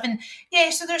events and stuff, and yeah,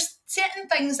 so there's certain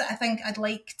things that I think I'd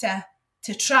like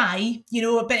to try, you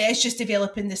know, but it's just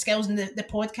developing the skills, and the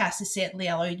podcast has certainly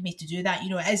allowed me to do that. You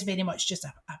know, it is very much just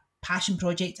a passion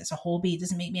project. It's a hobby. It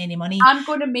doesn't make me any money. I'm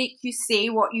going to make you say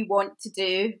what you want to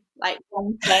do. Like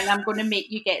one thing, I'm going to make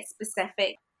you get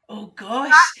specific. Oh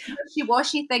gosh.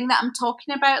 Wishy-washy thing that I'm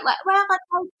talking about, like, well, I'd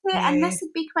like to, and Yeah. this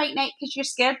would be quite nice, because you're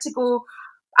scared to go,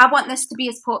 I want this to be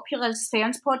as popular as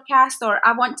Fern's podcast, or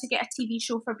I want to get a TV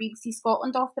show for BBC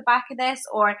Scotland off the back of this,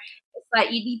 or it's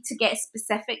like you need to get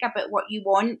specific about what you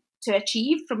want to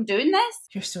achieve from doing this.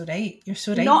 You're so right. You're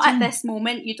so right, Not Jean. at this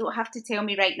moment. You don't have to tell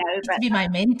me right now, You but could be my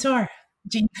mentor,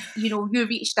 Jean. you know, you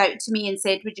reached out to me and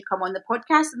said, would you come on the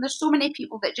podcast? And there's so many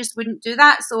people that just wouldn't do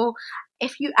that. So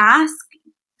if you ask,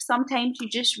 sometimes you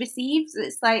just receive.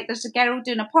 It's like, there's a girl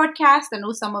doing a podcast. I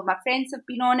know some of my friends have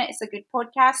been on it. It's a good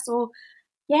podcast. So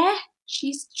yeah,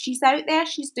 she's out there,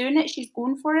 she's doing it, she's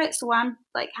going for it. So I'm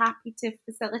like happy to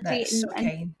facilitate. That's so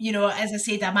kind. You know, as I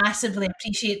said, I massively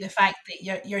appreciate the fact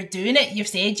that you're doing it. You've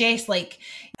said, Jess, like,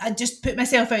 I just put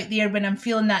myself out there when I'm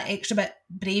feeling that extra bit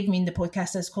brave. I mean, the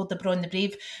podcast is called The Brawn the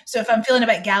Brave. So if I'm feeling a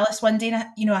bit gallus one day,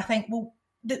 you know, I think, well,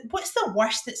 what's the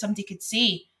worst that somebody could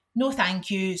say? No, thank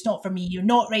you. It's not for me. You're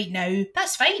not right now.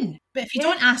 That's fine. But if you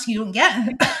don't ask, you don't get.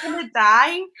 I'm gonna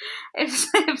die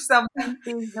if someone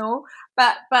says no.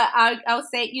 But I'll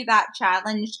set you that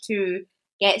challenge to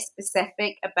get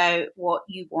specific about what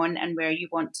you want and where you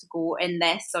want to go in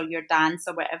this or your dance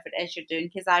or whatever it is you're doing.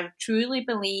 Because I truly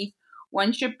believe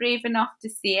once you're brave enough to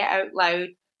say it out loud,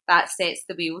 that sets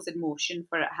the wheels in motion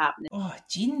for it happening. Oh,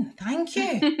 Jean, thank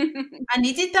you. I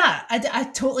needed that. I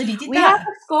totally needed we that. have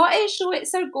a Scottish, so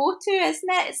it's our go-to, isn't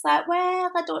it? It's like,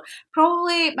 well, I don't,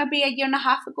 probably maybe a year and a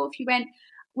half ago, if you went,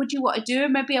 would you want to do?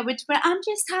 Maybe I would, but I'm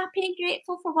just happy and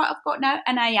grateful for what I've got now,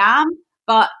 and I am,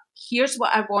 but here's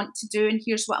what I want to do and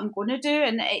here's what I'm going to do.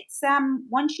 And it's,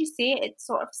 once you say it, it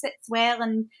sort of sits well,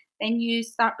 and then you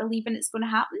start believing it's going to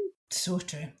happen. So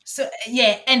true. So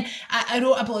yeah, and I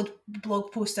wrote a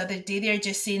blog post the other day there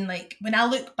just saying, like, when I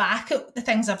look back at the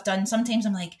things I've done, sometimes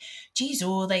I'm like, geez,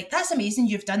 oh, like, that's amazing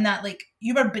you've done that. Like,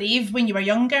 you were brave when you were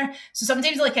younger. So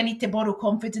sometimes, like, I need to borrow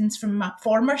confidence from my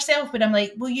former self, but I'm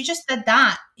like, well, you just did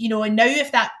that, you know, and now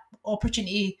if that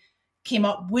opportunity came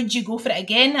up, would you go for it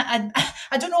again?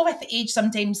 I don't know, with age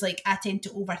sometimes, like, I tend to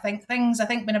overthink things. I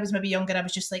think when I was maybe younger, I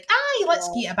was just like, let's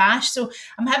get a bash. So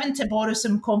I'm having to borrow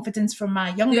some confidence from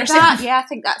my younger self. Yeah, I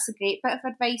think that's a great bit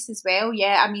of advice as well.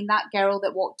 Yeah, I mean, that girl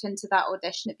that walked into that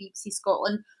audition at BBC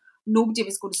Scotland, nobody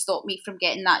was going to stop me from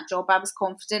getting that job. I was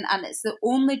confident, and it's the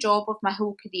only job of my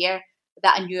whole career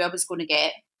that I knew I was going to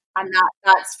get. And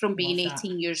that's from being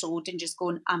 18 years old and just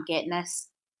going, I'm getting this.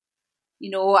 You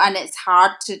know, and it's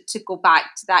hard to go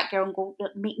back to that girl and go,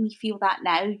 make me feel that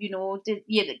now, you know,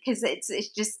 because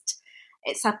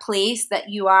it's a place that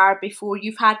you are before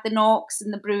you've had the knocks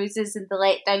and the bruises and the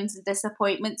letdowns and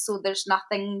disappointments, so there's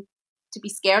nothing to be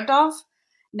scared of.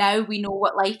 Now we know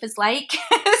what life is like.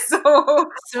 so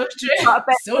true. Got a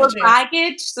bit more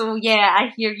baggage. So yeah,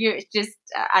 I hear you. It's just,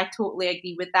 I totally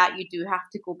agree with that. You do have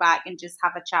to go back and just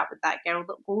have a chat with that girl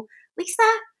that go, Lisa,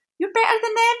 you're better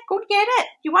than them. Go get it.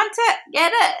 You want it?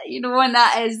 Get it. You know, and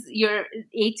that is your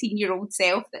 18-year-old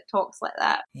self that talks like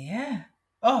that. Yeah.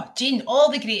 Oh, Jean, all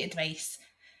the great advice.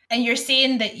 And you're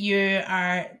saying that you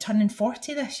are turning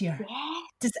 40 this year.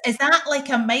 Yeah. Is that like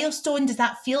a milestone? Does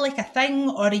that feel like a thing?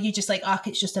 Or are you just like,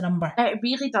 it's just a number? It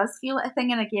really does feel like a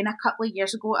thing. And again, a couple of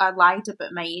years ago, I lied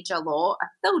about my age a lot. I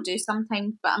still do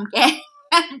sometimes, but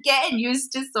I'm getting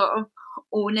used to sort of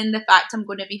owning the fact I'm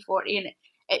going to be 40, and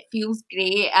it feels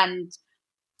great, and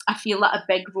I feel like a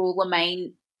big role of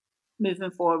mine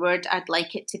moving forward, I'd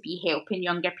like it to be helping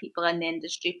younger people in the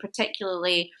industry,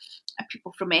 particularly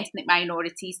people from ethnic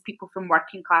minorities, people from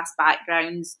working class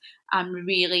backgrounds. I'm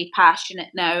really passionate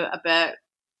now about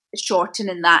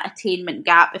shortening that attainment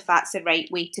gap, if that's the right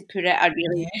way to put it. I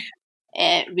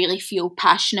really feel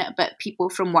passionate about people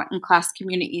from working class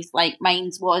communities like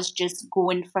mine was, just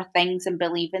going for things and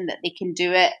believing that they can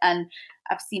do it. And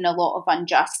I've seen a lot of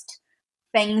unjust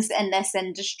things in this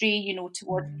industry, you know,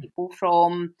 towards people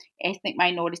from ethnic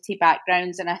minority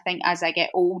backgrounds. And I think as I get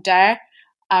older,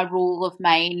 a role of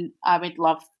mine I would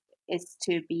love is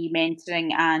to be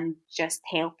mentoring and just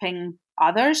helping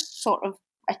others sort of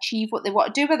achieve what they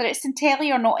want to do, whether it's in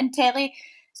telly or not in telly.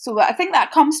 So I think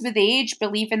that comes with age,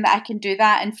 believing that I can do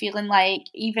that and feeling like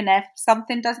even if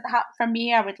something doesn't happen for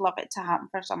me, I would love it to happen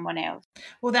for someone else.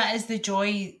 Well, that is the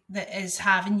joy that is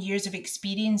having years of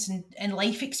experience and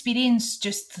life experience,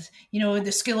 just, you know,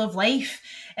 the school of life.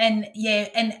 And yeah,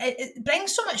 and it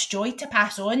brings so much joy to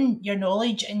pass on your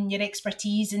knowledge and your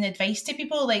expertise and advice to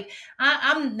people. Like,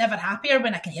 I'm never happier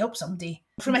when I can help somebody.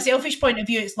 From a selfish point of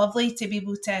view, it's lovely to be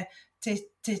able to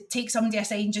to take somebody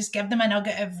aside and just give them a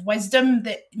nugget of wisdom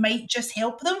that might just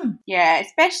help them. Yeah,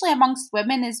 especially amongst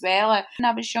women as well. When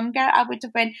I was younger, I would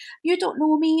have went, you don't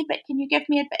know me, but can you give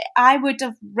me advice? I would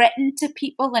have written to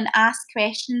people and asked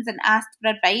questions and asked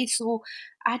for advice. So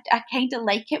I kind of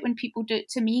like it when people do it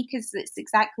to me, because it's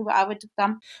exactly what I would have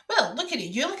done. Well, look at it.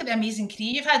 You look at the amazing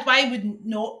career you've had. Why would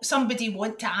not somebody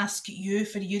want to ask you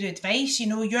for your advice? You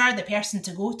know, you're the person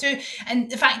to go to.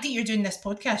 And the fact that you're doing this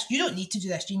podcast, you don't need to do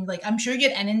this, Jean. Like, I'm sure you're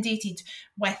inundated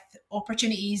with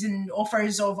opportunities and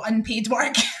offers of unpaid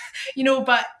work, you know,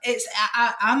 but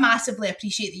I massively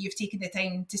appreciate that you've taken the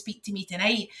time to speak to me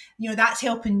tonight. You know, that's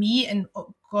helping me. And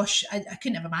oh, gosh, I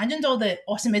couldn't have imagined all the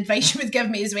awesome advice you would give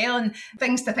me as well, and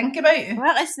things to think about.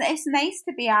 Well, it's nice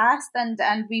to be asked, and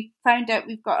we found out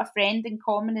we've got a friend in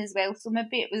common as well. So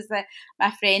maybe it was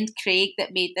my friend Craig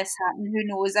that made this happen. Who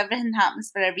knows? Everything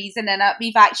happens for a reason, and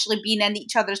we've actually been in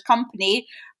each other's company.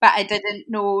 But I didn't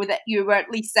know that you were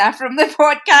Lisa from the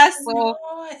podcast. So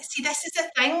see, this is the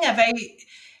thing about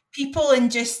people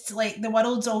and just like the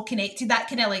world's all connected. That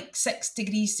kind of like 6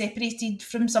 degrees separated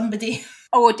from somebody.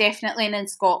 Oh, definitely. And in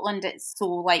Scotland, it's so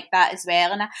like that as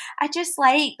well. And I just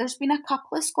like, there's been a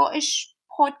couple of Scottish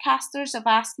podcasters have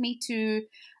asked me to,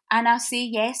 and I'll say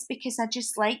yes, because I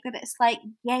just like that it's like,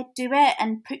 yeah, do it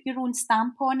and put your own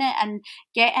stamp on it and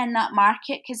get in that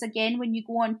market. Because again, when you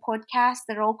go on podcasts,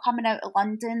 they're all coming out of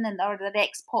London, and or they're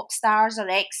ex-pop stars or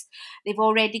they've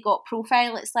already got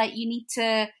profile. It's like you need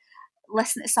to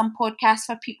listen to some podcasts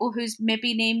for people whose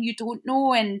maybe name you don't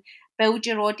know and build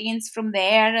your audience from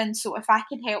there. And so if I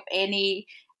can help any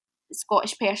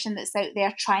Scottish person that's out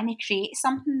there trying to create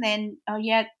something, then oh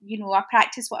yeah, you know, I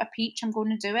practice what I preach. I'm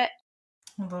going to do it.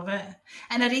 I love it.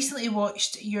 And I recently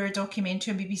watched your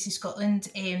documentary on BBC Scotland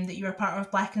that you were part of,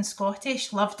 Black and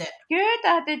Scottish. Loved it.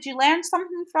 Good. Did you learn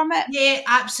something from it? Yeah,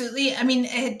 absolutely. I mean,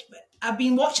 I've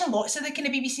been watching lots of the kind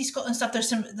of BBC Scotland stuff.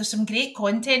 There's some great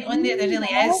content on there. There really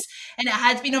is. And it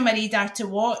had been on my radar to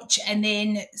watch. And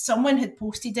then someone had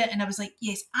posted it and I was like,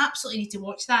 yes, absolutely need to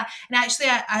watch that. And actually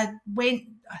I went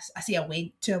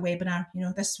to a webinar. You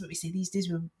know, this is what we say these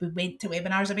days. We went to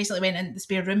webinars. I basically went in the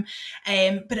spare room.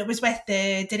 But it was with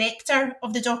the director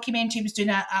of the documentary. He was doing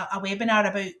a webinar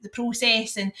about the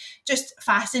process and just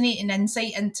fascinating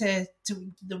insight into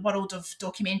the world of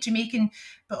documentary making.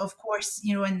 But of course,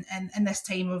 you know, in this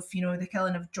time of, you know, the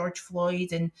killing of George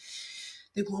Floyd and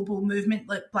the global movement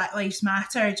like Black Lives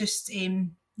Matter, just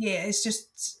it's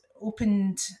just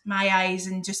opened my eyes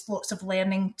and just lots of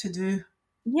learning to do.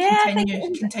 Yeah,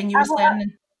 Continuous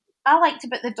learning. I liked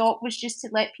about the doc was just to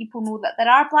let people know that there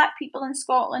are Black people in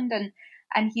Scotland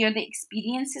and hear the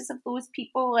experiences of those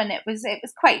people, and it was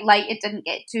quite light. It didn't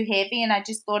get too heavy, and I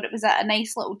just thought it was a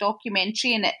nice little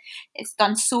documentary, and it's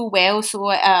done so well. So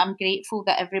I'm grateful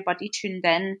that everybody tuned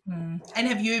in. And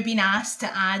have you been asked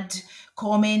to add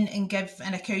comment and give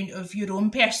an account of your own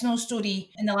personal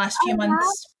story in the last few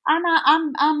months? And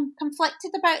I'm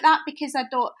conflicted about that, because I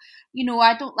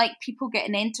don't like people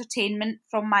getting entertainment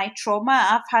from my trauma.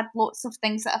 I've had lots of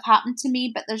things that have happened to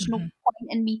me, but there's no point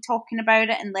in me talking about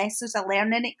it unless there's a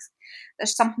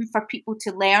there's something for people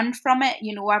to learn from it.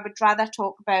 You know, I would rather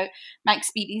talk about my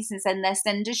experiences in this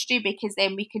industry, because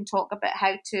then we can talk about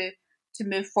how to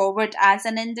move forward as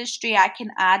an industry. I can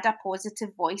add a positive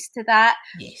voice to that.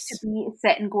 Yes. To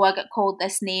sit and go, I got called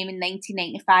this name in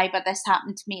 1995, or this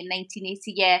happened to me in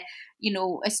 1980. Yeah, you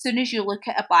know, as soon as you look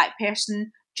at a Black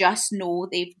person, just know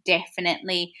they've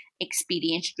definitely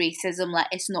experienced racism. Like,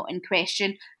 it's not in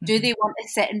question. Do they want to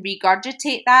sit and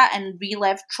regurgitate that and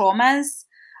relive traumas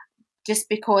just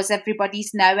because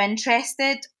everybody's now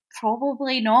interested?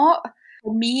 Probably not.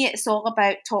 For me, it's all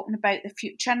about talking about the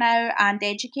future now and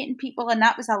educating people. And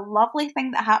that was a lovely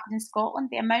thing that happened in Scotland.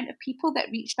 The amount of people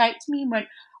that reached out to me and went,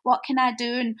 what can I do?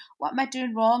 And what am I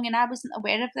doing wrong? And I wasn't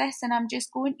aware of this. And I'm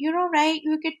just going, you're all right.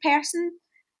 You're a good person.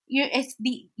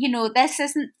 This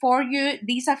isn't for you.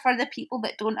 These are for the people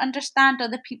that don't understand, or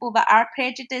the people that are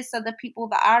prejudiced, or the people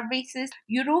that are racist.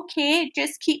 You're okay.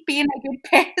 Just keep being a good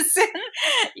person.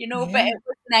 But it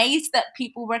was nice that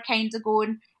people were kind of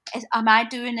going, am I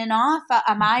doing enough?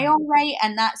 Am I all right?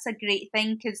 And that's a great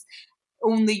thing, because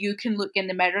only you can look in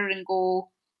the mirror and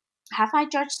go, have I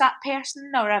judged that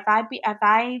person, or have I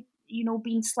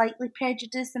been slightly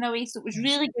prejudiced in a way? So it was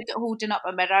really good at holding up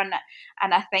a mirror,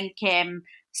 and I think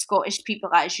Scottish people,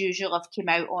 as usual, have come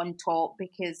out on top,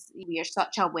 because we are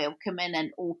such a welcoming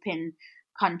and open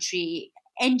country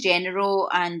in general,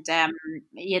 and there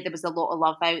was a lot of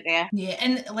love out there. Yeah,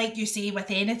 and like you say, with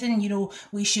anything,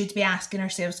 we should be asking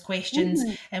ourselves questions,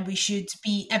 and we should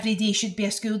be, every day should be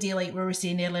a school day, like we were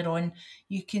saying earlier on.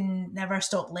 You can never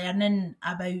stop learning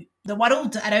about the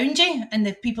world around you and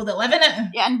the people that live in it.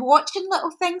 Yeah, and watching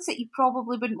little things that you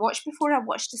probably wouldn't watch before. I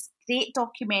watched this great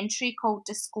documentary called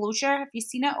Disclosure. Have you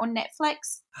seen it on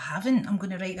Netflix? I haven't. I'm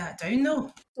going to write that down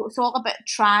though. So it's all about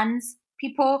trans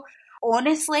people.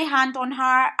 Honestly, hand on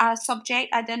heart, a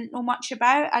subject I didn't know much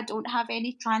about. I don't have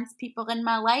any trans people in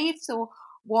my life, so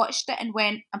watched it and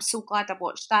went, I'm so glad I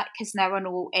watched that, because now I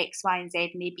know X, Y, and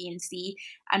Z and A, B, and C.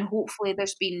 And hopefully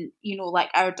there's been, like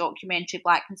our documentary,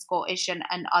 Black and Scottish, and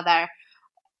other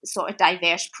sort of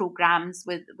diverse programs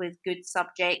with good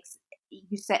subjects.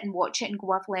 You sit and watch it and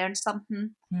go, I've learned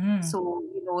something. So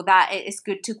that it is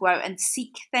good to go out and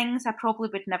seek things. I probably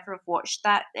would never have watched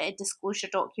that Disclosure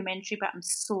documentary, but I'm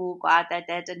so glad I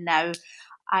did, and now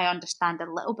I understand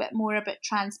a little bit more about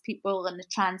trans people and the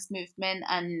trans movement,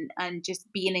 and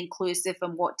just being inclusive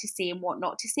and what to say and what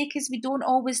not to say, because we don't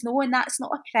always know, and that's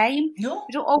not a crime. No.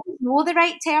 We don't always know the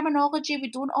right terminology. We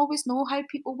don't always know how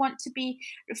people want to be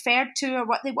referred to or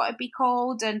what they want to be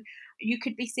called, and you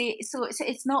could be saying, so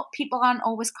it's not, people aren't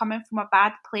always coming from a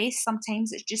bad place.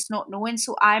 Sometimes it's just not knowing.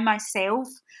 So I myself,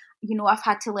 I've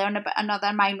had to learn about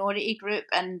another minority group,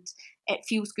 and it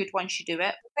feels good once you do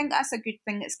it. I think that's a good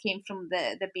thing that's came from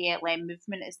the BLM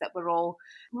movement, is that we're all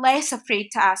less afraid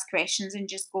to ask questions and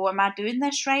just go, am I doing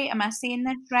this right? Am I saying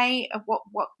this right?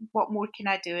 What more can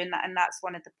I do? And that's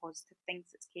one of the positive things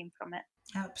that came from it.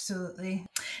 Absolutely.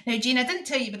 Now, Jane, I didn't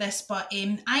tell you about this, but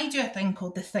I do a thing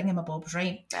called the Thingamabobs,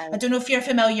 right? I don't know if you're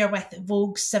familiar with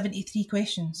Vogue's 73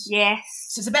 questions. Yes.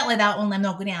 So it's a bit like that, only I'm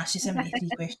not going to ask you 73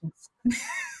 questions.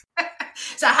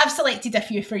 So I have selected a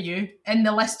few for you in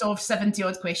the list of 70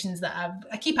 odd questions that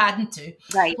I keep adding to.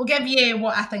 Right. We'll give you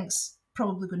what I think's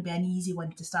probably going to be an easy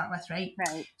one to start with, right?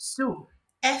 Right. So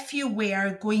if you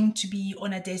were going to be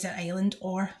on a desert island,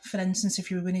 or for instance, if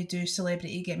you were going to do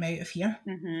Celebrity Get Me Out of Here,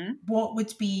 what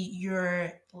would be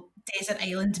your desert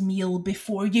island meal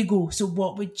before you go? So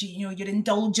what would your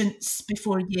indulgence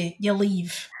before you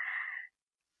leave?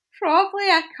 Probably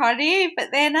a curry, but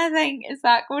then I think, am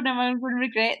I going to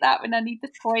regret that when I need the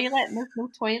toilet and there's no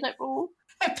toilet roll?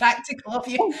 How practical of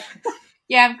you.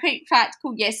 Yeah, I'm quite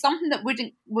practical. Yes, something that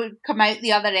would come out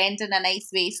the other end in a nice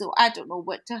way. So I don't know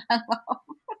what to love.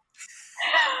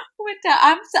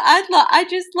 I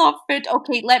just love food.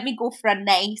 Okay, let me go for a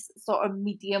nice sort of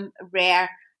medium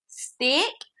rare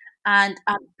steak and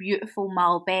a beautiful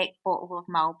Malbec, bottle of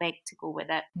Malbec to go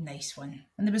with it. Nice one.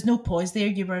 And there was no pause there.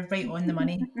 You were right on the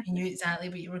money. You knew exactly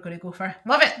what you were going to go for.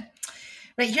 Love it.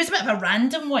 Right, here's a bit of a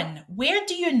random one. Where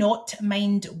do you not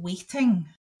mind waiting?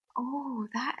 Oh,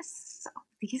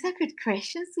 these are good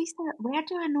questions, Lisa. Where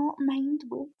do I not mind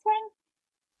waiting?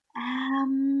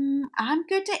 I'm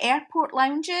good at airport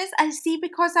lounges. I see,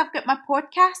 because I've got my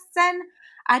podcasts in,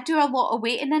 I do a lot of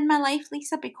waiting in my life,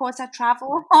 Lisa, because I travel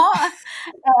a lot.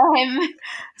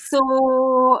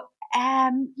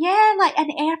 Yeah, like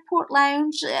an airport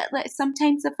lounge. Like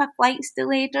sometimes if a flight's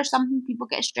delayed or something, people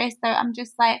get stressed out. I'm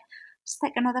just like,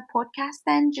 stick another podcast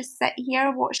in, just sit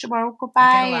here, watch the world go by.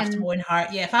 I laughed my own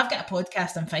heart. Yeah, if I've got a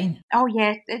podcast, I'm fine. Oh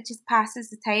yeah, it just passes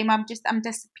the time. I'm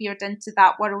disappeared into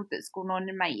that world that's going on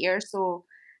in my ear. So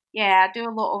yeah, I do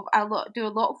a lot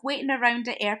of waiting around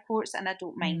at airports, and I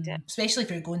don't mind it. Especially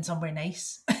if you're going somewhere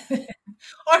nice.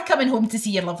 Or coming home to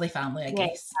see your lovely family, I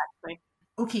guess. Exactly.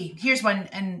 Okay, here's one,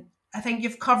 and I think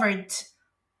you've covered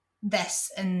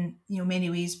this in many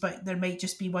ways, but there might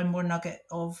just be one more nugget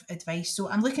of advice. So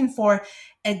I'm looking for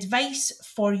advice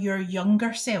for your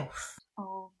younger self.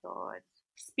 Oh God.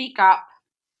 Speak up.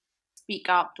 Speak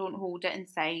up. Don't hold it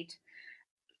inside.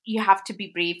 You have to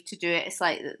be brave to do it. It's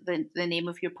like the name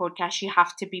of your podcast. You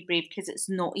have to be brave, because it's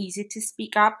not easy to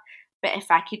speak up. But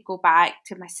if I could go back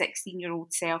to my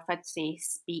 16-year-old self, I'd say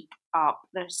speak up.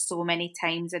 There's so many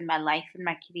times in my life and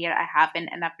my career I haven't,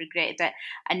 and I've regretted it.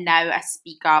 And now I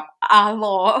speak up a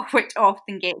lot, which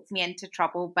often gets me into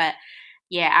trouble. But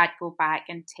yeah, I'd go back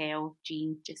and tell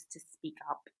Jean just to speak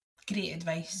up. Great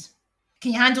advice.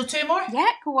 Can you handle two more? Yeah,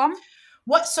 go on.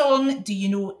 What song do you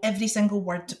know every single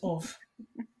word of?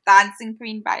 Dancing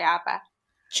Queen by ABBA.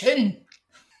 Tune.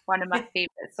 One of my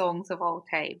favourite songs of all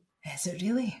time. Is it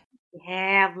really?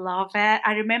 Yeah, I love it.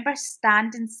 I remember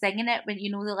standing singing it when,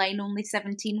 the line only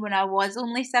 17, when I was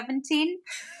only 17.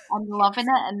 I'm loving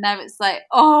it. And now it's like,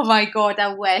 oh my God,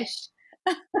 I wish.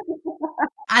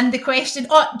 And the question, do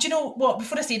you know what?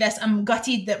 Before I say this, I'm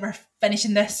gutted that we're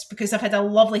finishing this, because I've had a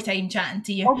lovely time chatting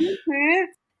to you. Oh, me too.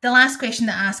 The last question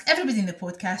that I ask everybody in the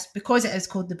podcast, because it is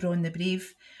called The Braw and the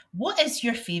Brave, what is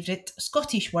your favourite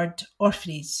Scottish word or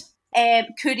phrase?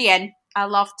 Courion. I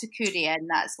love to courion.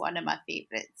 That's one of my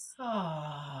favourites.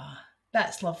 Oh,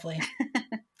 that's lovely.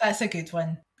 That's a good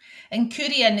one. And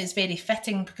Korean is very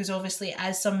fitting because obviously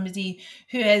as somebody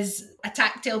who is a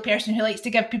tactile person who likes to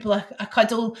give people a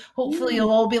cuddle, hopefully you'll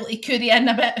all be able to Korean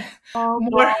a bit more.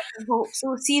 God, I hope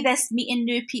so. See this meeting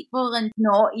new people and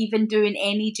not even doing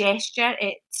any gesture,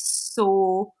 it's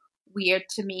so weird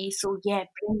to me. So yeah,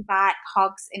 bring back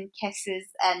hugs and kisses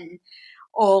and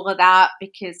all of that,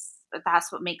 because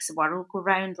that's what makes the world go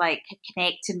round. Like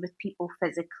connecting with people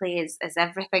physically is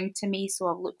everything to me. So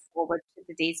I look forward to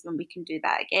the days when we can do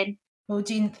that again. Well,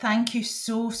 Jean, thank you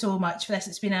so much for this.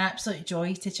 It's been an absolute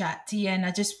joy to chat to you, and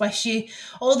I just wish you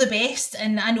all the best.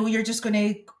 And I know you're just going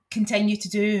to continue to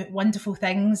do wonderful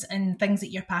things and things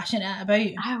that you're passionate about.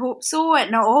 I hope so,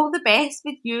 and all the best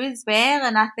with you as well.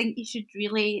 And I think you should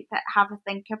really have a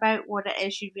think about what it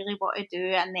is you really want to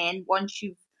do, and then once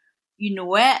you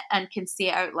know it and can say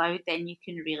it out loud, then you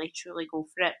can really truly go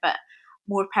for it. But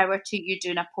more power to you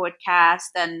doing a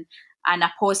podcast and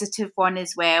a positive one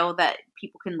as well that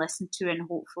people can listen to and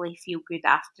hopefully feel good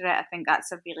after it. I think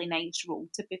that's a really nice role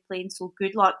to be playing. So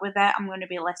good luck with it. I'm going to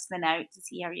be listening out to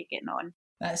see how you're getting on.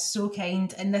 That's so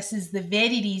kind. And this is the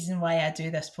very reason why I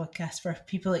do this podcast, for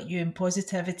people like you, and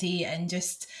positivity and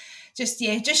just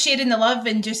sharing the love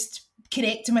and just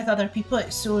connecting with other people.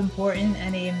 It's so important.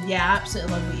 And I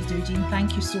absolutely love what you do, Jean.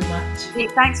 Thank you so much.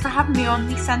 Great. Thanks for having me on,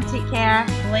 Lisa, and take care.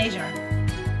 Pleasure.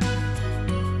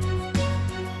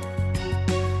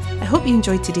 I hope you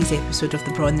enjoyed today's episode of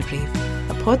The Braw and the Brave,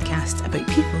 a podcast about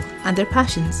people and their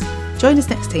passions. Join us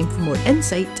next time for more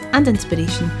insight and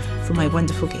inspiration from my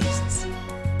wonderful guests.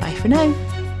 Bye for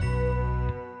now.